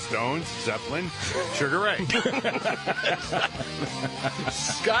 Stones, Zeppelin, Sugar Ray.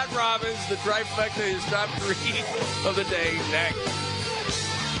 Scott Robbins, the trifecta, is top 3 of the day. Next.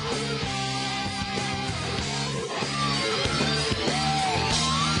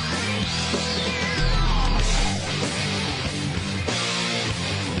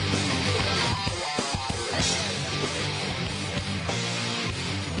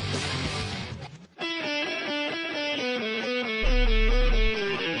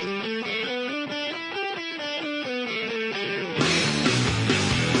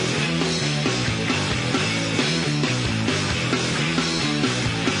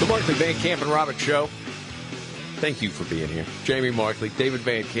 Markley, Van Camp, and Robbins Show. Thank you for being here. Jamie Markley, David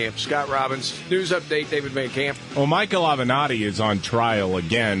Van Camp, Scott Robbins. News update, David Van Camp. Well, Michael Avenatti is on trial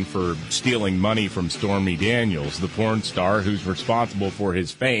again for stealing money from Stormy Daniels, the porn star who's responsible for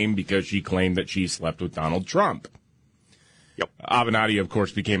his fame because she claimed that she slept with Donald Trump. Yep. Avenatti, of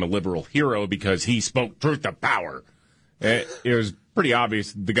course, became a liberal hero because he spoke truth to power. It was pretty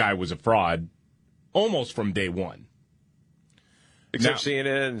obvious the guy was a fraud almost from day one. Except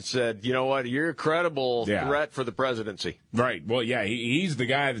CNN said, you know what, you're a credible threat for the presidency. Right. Well, yeah, he's the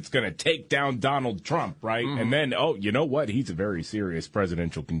guy that's going to take down Donald Trump, right? Mm-hmm. And then, you know what? He's a very serious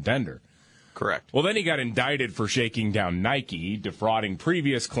presidential contender. Correct. Well, then he got indicted for shaking down Nike, defrauding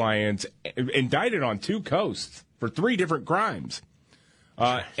previous clients, indicted on 2 coasts for 3 different crimes,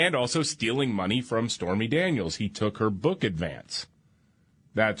 and also stealing money from Stormy Daniels. He took her book advance.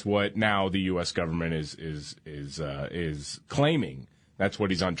 That's what now the U.S. government is claiming. That's what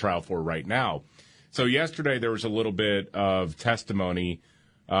he's on trial for right now. So yesterday there was a little bit of testimony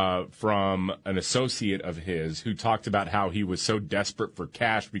from an associate of his who talked about how he was so desperate for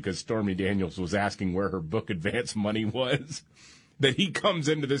cash because Stormy Daniels was asking where her book advance money was that he comes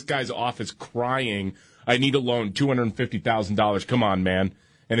into this guy's office crying, "I need a loan, $250,000. Come on, man."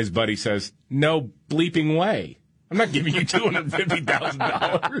 And his buddy says, "No bleeping way. I'm not giving you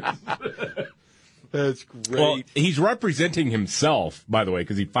 $250,000. That's great. Well, he's representing himself, by the way,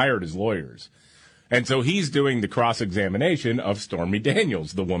 because he fired his lawyers. And so he's doing the cross-examination of Stormy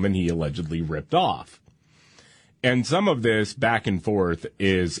Daniels, the woman he allegedly ripped off. And some of this back and forth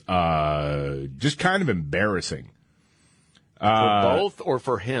is just kind of embarrassing. For both or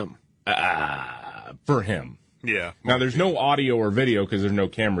for him? For him. Yeah. Now, there's no audio or video because there's no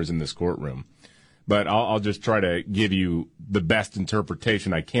cameras in this courtroom. But I'll just try to give you the best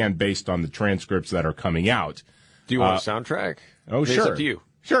interpretation I can based on the transcripts that are coming out. Do you want a soundtrack? Oh, It's sure. up to you.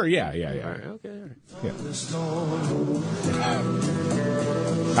 Sure, yeah. All right, okay. Yeah.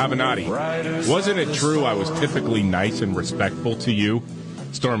 Avenatti, wasn't it true I was typically nice and respectful to you?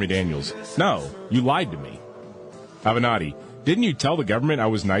 Stormy Daniels, no, you lied to me. Avenatti, didn't you tell the government I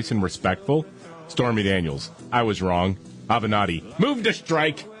was nice and respectful? Stormy Daniels, I was wrong. Avenatti, move to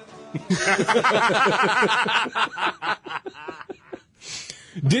strike.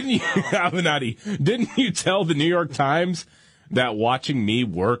 Didn't you, Avenatti, didn't you tell the New York Times that watching me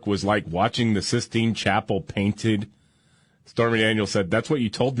work was like watching the Sistine Chapel painted? Stormy Daniels said, that's what you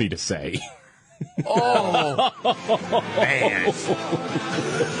told me to say. Oh, man.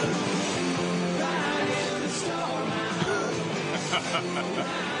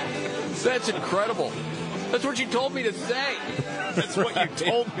 That's incredible. That's what you told me to say. That's what you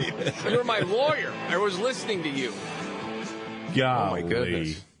told me to say. You're my lawyer. I was listening to you. Golly. Oh, my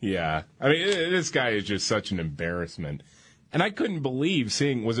goodness. Yeah. I mean, this guy is just such an embarrassment. And I couldn't believe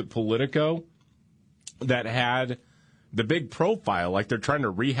seeing, was it Politico that had the big profile, like they're trying to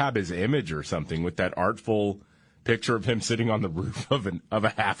rehab his image or something with that artful picture of him sitting on the roof of a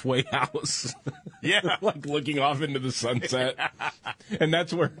halfway house. Yeah. Like looking off into the sunset. And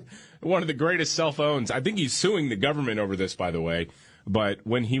that's where one of the greatest cell phones, I think he's suing the government over this, by the way, but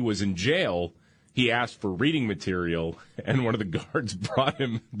when he was in jail, he asked for reading material, and one of the guards brought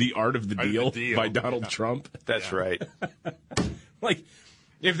him The Art of the Deal by Donald Trump. That's right. Like,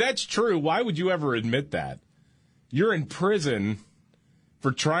 if that's true, why would you ever admit that? You're in prison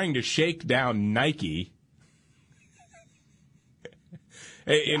for trying to shake down Nike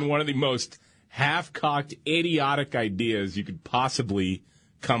in one of the most half-cocked, idiotic ideas you could possibly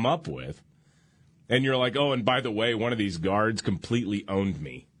come up with. And you're like, oh, and by the way, one of these guards completely owned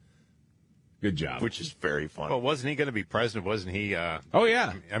me. Good job. Which is very funny. Well, wasn't he going to be president? Wasn't he? Oh,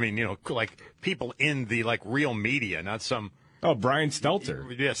 yeah. I mean, you know, like people in the real media, not some. Oh, Brian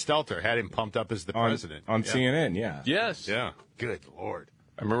Stelter. Yeah, Stelter had him pumped up as the president. On CNN, yeah. Yes. Yeah. Good Lord.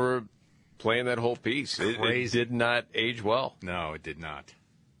 I remember playing that whole piece. It did not age well. No, it did not.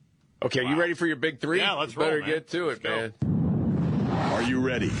 Okay, you ready for your big three? Yeah, let's Better roll, man. get to it, Let's man. Are you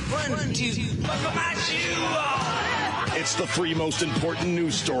ready? 1, 2, buckle my shoe. It's the three most important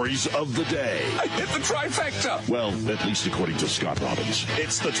news stories of the day. I hit the trifecta. Well, at least according to Scott Robbins.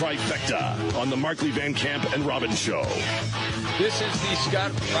 It's the trifecta on the Markley, Van Camp, and Robbins Show. This is the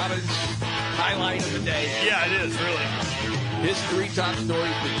Scott Robbins highlight of the day. Yeah, it is, really. His three top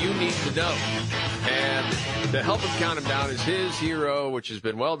stories that you need to know. And to help him count him down is his hero, which has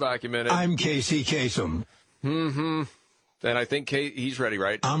been well documented. I'm Casey Kasem. Mm-hmm. And I think he's ready,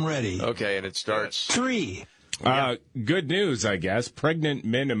 right? I'm ready. Okay, and it starts. 3. Good news, I guess. Pregnant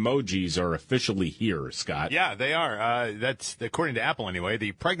men emojis are officially here, Scott. Yeah, they are. That's according to Apple anyway.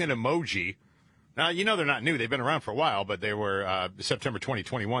 The pregnant emoji. Now, you know they're not new. They've been around for a while, but they were September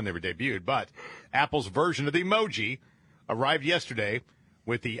 2021 they were debuted. But Apple's version of the emoji arrived yesterday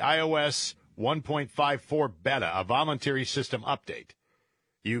with the iOS 1.54 beta, a voluntary system update.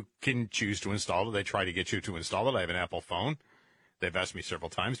 You can choose to install it. They try to get you to install it. I have an Apple phone. They've asked me several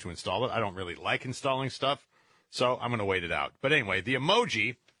times to install it. I don't really like installing stuff, so I'm going to wait it out. But anyway, the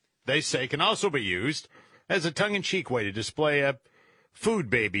emoji, they say, can also be used as a tongue-in-cheek way to display a food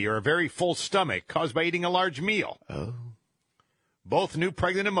baby or a very full stomach caused by eating a large meal. Oh. Both new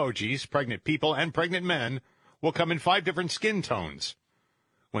pregnant emojis, pregnant people and pregnant men, will come in 5 different skin tones.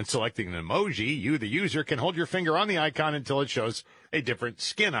 When selecting an emoji, you, the user, can hold your finger on the icon until it shows a different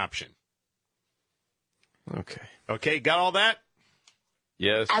skin option. Okay. Okay, got all that?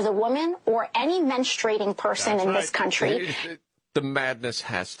 Yes. As a woman or any menstruating person That's in right. this country, The madness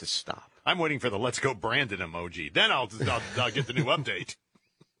has to stop. I'm waiting for the "Let's Go Brandon" emoji. Then I'll get the new update.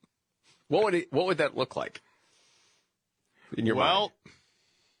 What would that look like in your mind?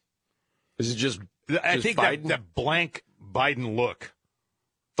 Is it just? I think Biden? that blank Biden look.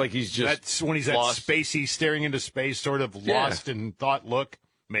 Like he's just. That's when he's lost. that spacey, staring into space, sort of lost in thought look.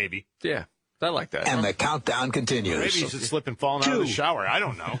 Maybe. Yeah, I like that. And the countdown continues. Maybe he's just slipping, falling out of the shower. I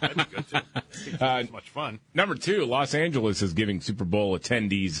don't know. That'd be good too. It's much fun. Number 2, Los Angeles is giving Super Bowl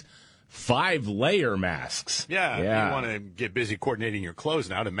attendees 5-layer masks. Yeah, you want to get busy coordinating your clothes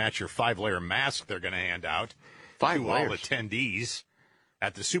now to match your 5-layer mask they're going to hand out to all attendees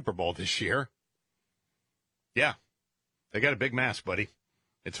at the Super Bowl this year. Yeah, they got a big mask, buddy.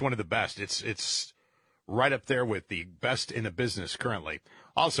 It's one of the best. It's right up there with the best in the business currently.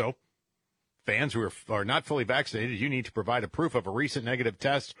 Also, fans who are not fully vaccinated, you need to provide a proof of a recent negative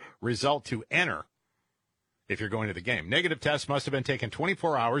test result to enter if you're going to the game. Negative tests must have been taken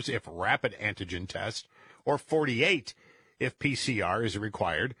 24 hours if rapid antigen test, or 48 if PCR is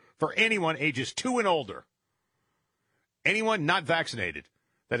required for anyone ages 2 and older. Anyone not vaccinated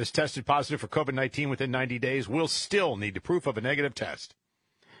that is tested positive for COVID-19 within 90 days will still need the proof of a negative test.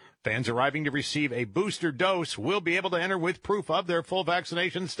 Fans arriving to receive a booster dose will be able to enter with proof of their full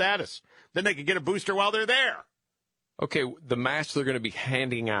vaccination status. Then they can get a booster while they're there. Okay, the masks they're going to be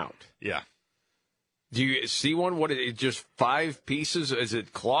handing out. Yeah. Do you see one? What is it? Just 5 pieces? Is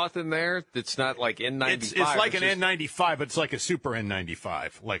it cloth in there? That's not like N95. It's like an N95, but it's like a super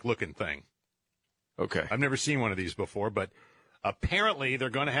N95 like looking thing. Okay. I've never seen one of these before, but apparently they're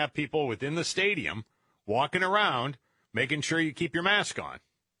going to have people within the stadium walking around, making sure you keep your mask on.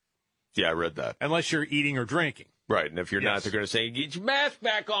 Yeah, I read that. Unless you're eating or drinking. Right, and if you're not, they're going to say, get your mask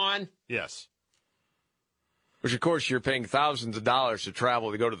back on. Yes. Which, of course, you're paying thousands of dollars to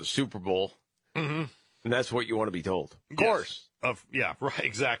travel to go to the Super Bowl. Mm-hmm. And that's what you want to be told. Of course. Yeah, right,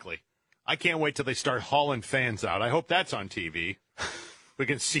 exactly. I can't wait till they start hauling fans out. I hope that's on TV. We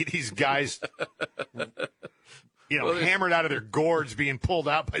can see these guys, hammered out of their gourds, being pulled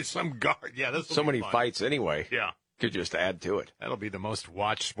out by some guard. Yeah, this will so be many fun. fights anyway. Yeah. Could just add to it. That'll be the most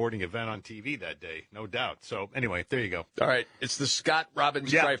watched sporting event on TV that day, no doubt. So, anyway, there you go. All right. It's the Scott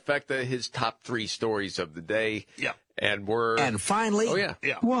Robbins trifecta, his top 3 stories of the day. Yeah. And finally,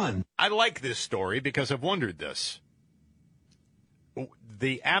 one. I like this story because I've wondered this.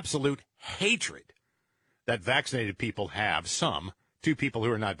 The absolute hatred that vaccinated people have, to people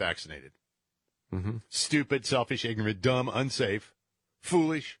who are not vaccinated. Mm-hmm. Stupid, selfish, ignorant, dumb, unsafe,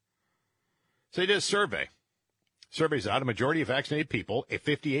 foolish. So they did a survey. Surveys out, a majority of vaccinated people, a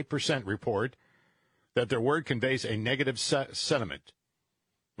 58%, report that their word conveys a negative sentiment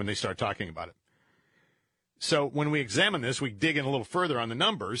when they start talking about it. So when we examine this, we dig in a little further on the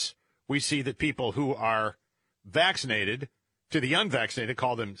numbers, we see that people who are vaccinated to the unvaccinated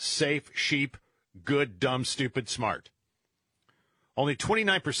call them safe, sheep, good, dumb, stupid, smart. Only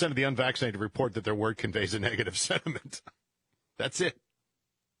 29% of the unvaccinated report that their word conveys a negative sentiment. That's it.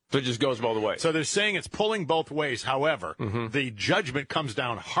 So it just goes both ways. So they're saying it's pulling both ways. However, the judgment comes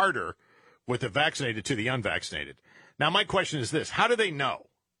down harder with the vaccinated to the unvaccinated. Now, my question is this. How do they know?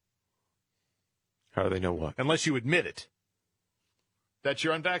 How do they know what? Unless you admit it, that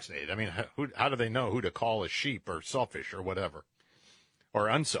you're unvaccinated. I mean, how do they know who to call a sheep or selfish or whatever, or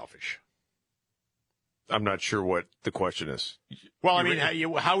unselfish? I'm not sure what the question is. Well, I mean,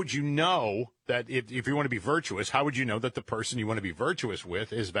 how would you know that if you want to be virtuous, how would you know that the person you want to be virtuous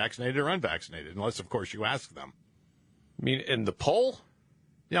with is vaccinated or unvaccinated? Unless, of course, you ask them. I mean, in the poll?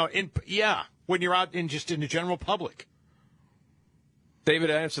 When you're out in the general public. David,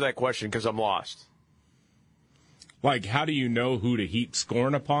 answer that question because I'm lost. Like, how do you know who to heap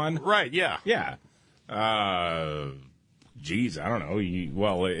scorn upon? Right, yeah. Yeah. Geez, I don't know.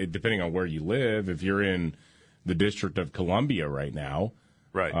 Depending on where you live, if you're in the District of Columbia right now,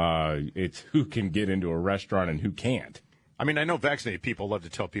 right, it's who can get into a restaurant and who can't. I mean, I know vaccinated people love to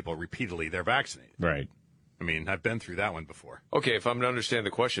tell people repeatedly they're vaccinated. Right. I mean, I've been through that one before. Okay, if I'm to understand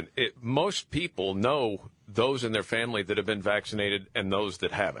the question, most people know those in their family that have been vaccinated and those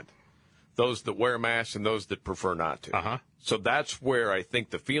that haven't. Those that wear masks and those that prefer not to. Uh-huh. So that's where I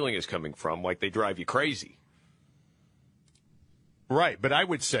think the feeling is coming from, like they drive you crazy. Right, but I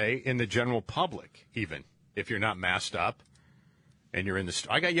would say in the general public, even, if you're not masked up and you're in the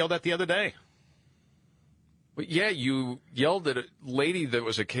I got yelled at the other day. But yeah, you yelled at a lady that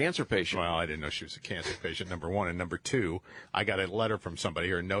was a cancer patient. Well, I didn't know she was a cancer patient, number one. And number two, I got a letter from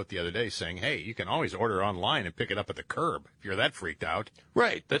somebody or a note the other day saying, hey, you can always order online and pick it up at the curb if you're that freaked out.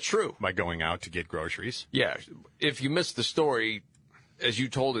 Right, that's true. By going out to get groceries. Yeah, if you missed the story, as you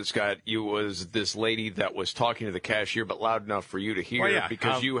told it, Scott, you was this lady that was talking to the cashier, but loud enough for you to hear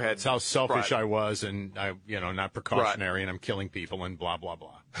because you had... That's how selfish I was and, not precautionary and I'm killing people and blah, blah,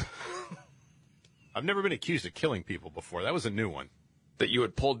 blah. I've never been accused of killing people before. That was a new one. That you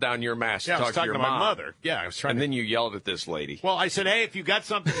had pulled down your mask to I was talk talking to your my mom. mother. Yeah, I was trying. And then you yelled at this lady. Well, I said, hey, if you got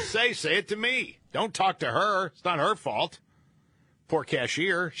something to say it to me. Don't talk to her. It's not her fault. Poor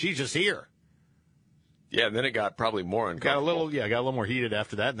cashier. She's just here. Yeah, and then it got probably more uncomfortable. Got a little more heated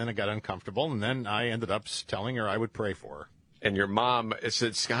after that, and then it got uncomfortable, and then I ended up telling her I would pray for her. And your mom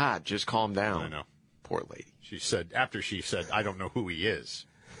said, Scott, just calm down. I know. Poor lady. She said, I don't know who he is.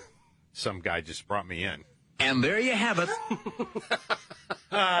 Some guy just brought me in. And there you have it.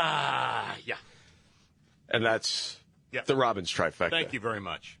 Yeah. And that's the Robbins trifecta. Thank you very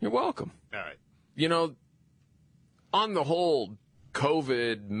much. You're welcome. All right. On the whole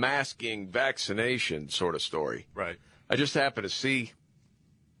COVID masking vaccination sort of story. Right. I just happened to see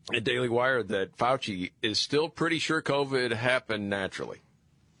at Daily Wire that Fauci is still pretty sure COVID happened naturally.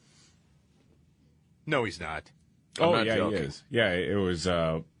 No, he's not. I'm not he joking. is. Yeah, it was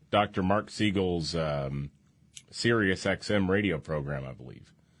Dr. Mark Siegel's Sirius XM radio program, I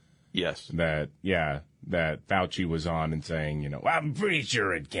believe. Yes. That Fauci was on and saying, I'm pretty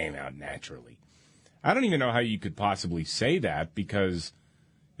sure it came out naturally. I don't even know how you could possibly say that because,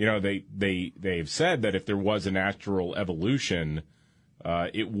 they've said that if there was a natural evolution,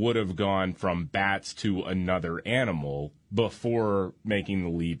 it would have gone from bats to another animal before making the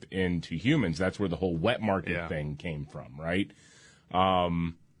leap into humans. That's where the whole wet market thing came from, right?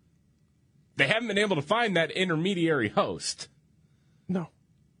 They haven't been able to find that intermediary host. No.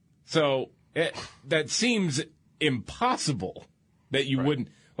 So that seems impossible that you wouldn't.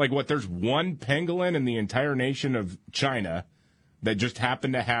 Like, what, there's one pangolin in the entire nation of China that just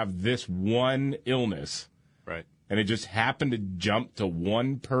happened to have this one illness. Right. And it just happened to jump to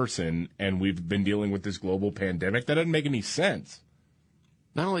one person, and we've been dealing with this global pandemic. That doesn't make any sense.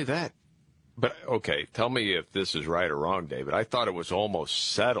 Not only that, but, okay, tell me if this is right or wrong, David. I thought it was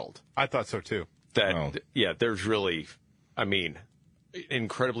almost settled. I thought so, too. That, there's really,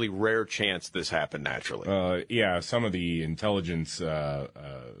 incredibly rare chance this happened naturally. Some of the intelligence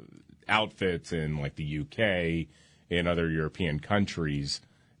outfits in, like, the UK and other European countries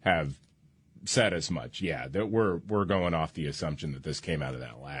have said as much. Yeah, that we're going off the assumption that this came out of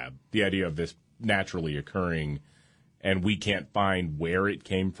that lab. The idea of this naturally occurring and we can't find where it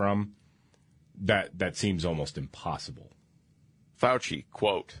came from, that seems almost impossible. Fauci,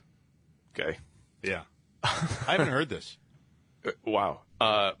 quote, okay. Yeah. I haven't heard this. Wow.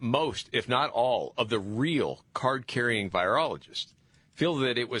 Most, if not all, of the real card-carrying virologists feel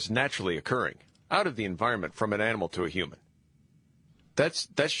that it was naturally occurring out of the environment from an animal to a human. That's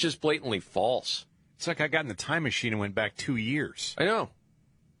just blatantly false. It's like I got in the time machine and went back 2 years. I know.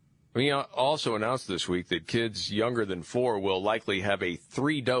 We also announced this week that kids younger than 4 will likely have a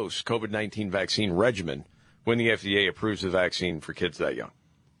 3-dose COVID-19 vaccine regimen when the FDA approves the vaccine for kids that young.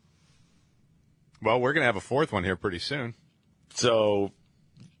 Well, we're going to have a 4th one here pretty soon. So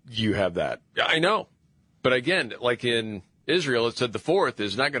you have that. I know. But again, like in Israel, it said the 4th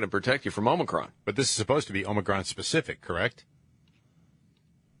is not going to protect you from Omicron. But this is supposed to be Omicron specific, correct?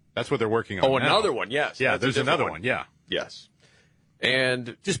 That's what they're working on. Oh, now. Another one, yes. Yeah, That's there's another one, yeah. Yes.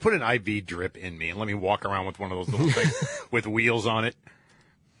 And just put an IV drip in me and let me walk around with one of those little things with wheels on it.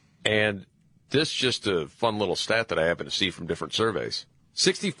 And this just a fun little stat that I happen to see from different surveys.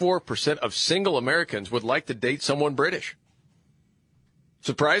 64% of single Americans would like to date someone British.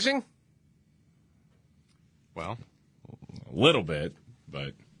 Surprising? Well, a little bit,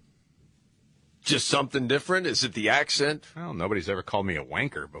 but... Just something different? Is it the accent? Well, nobody's ever called me a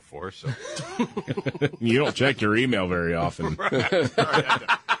wanker before, so... You don't check your email very often. Right. Sorry,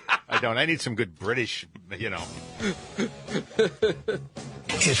 I don't. I need some good British,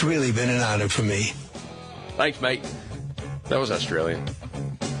 It's really been an honor for me. Thanks, mate. That was Australian.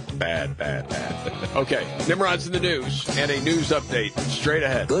 Bad. Okay, Nimrod's in the news and a news update straight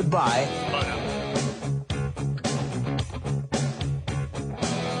ahead. Goodbye. Bye now.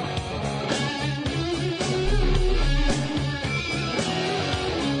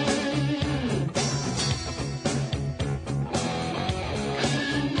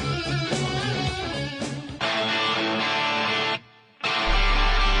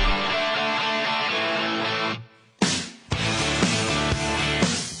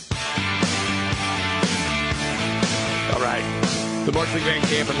 The Markley, Van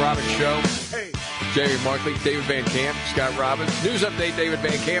Camp, and Robbins Show. Hey. Jamie Markley, David Van Camp, Scott Robbins. News update, David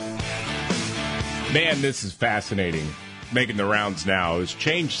Van Camp. Man, this is fascinating. Making the rounds now. It was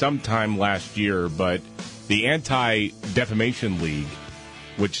changed sometime last year, but the Anti-Defamation League,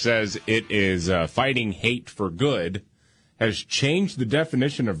 which says it is fighting hate for good, has changed the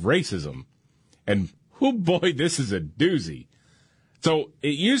definition of racism. And, oh boy, this is a doozy. So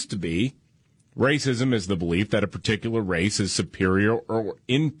it used to be racism is the belief that a particular race is superior or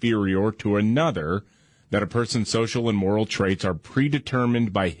inferior to another, that a person's social and moral traits are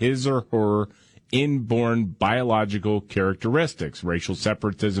predetermined by his or her inborn biological characteristics. Racial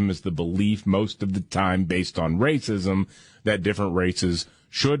separatism is the belief most of the time based on racism that different races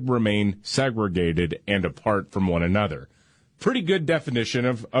should remain segregated and apart from one another. Pretty good definition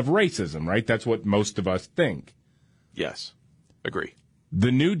of racism, right? That's what most of us think. Yes, agree. The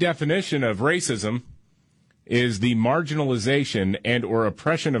new definition of racism is the marginalization and or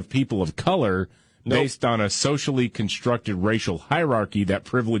oppression of people of color based on a socially constructed racial hierarchy that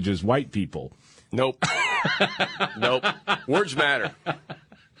privileges white people. Nope. Nope. Words matter.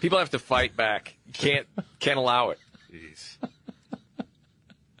 People have to fight back. You can't allow it. Jeez.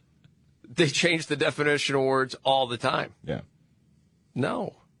 They change the definition of words all the time. Yeah.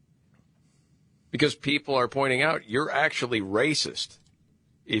 No. Because people are pointing out you're actually racist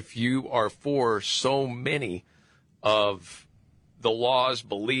if you are for so many of the laws,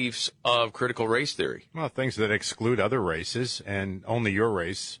 beliefs of critical race theory. Well, things that exclude other races and only your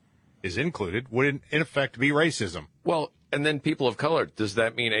race is included would, in effect, be racism. Well, And then people of color, does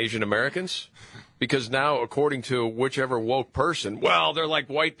that mean Asian Americans? Because now, according to whichever woke person, well, they're like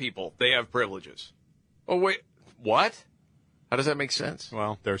white people. They have privileges. Oh, wait, what? How does that make sense?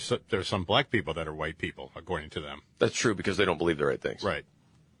 Well, there's some black people that are white people, according to them. That's true, because they don't believe the right things. Right.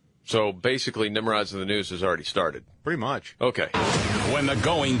 So basically, Nimrods in the News has already started. Pretty much. Okay. When the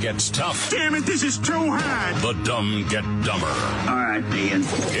going gets tough. Damn it, this is too hard. The dumb get dumber. All right, Ian.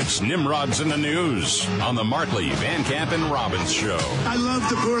 It's Nimrods in the News on the Markley, Van Camp, and Robbins Show. I love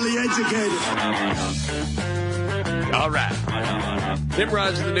the poorly educated. All right.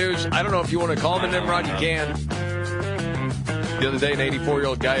 Nimrod's in the News. I don't know if you want to call him a Nimrod. You can. The other day, an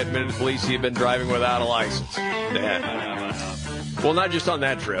 84-year-old guy admitted to police he had been driving without a license. Well, not just on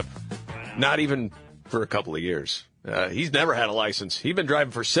that trip. Not even for a couple of years. He's never had a license. He's been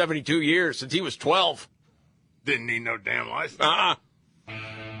driving for 72 years, since he was 12. Didn't need no damn license.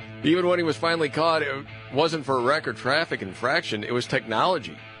 Even when he was finally caught, it wasn't for a record traffic infraction. It was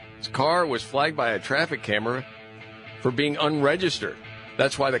technology. His car was flagged by a traffic camera for being unregistered.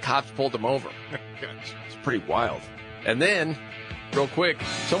 That's why the cops pulled him over. It's pretty wild. And then, real quick,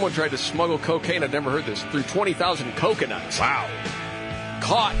 someone tried to smuggle cocaine, I've never heard this, through 20,000 coconuts. Wow.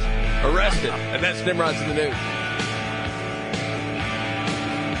 Caught, arrested, and that's Nimrod's in the News.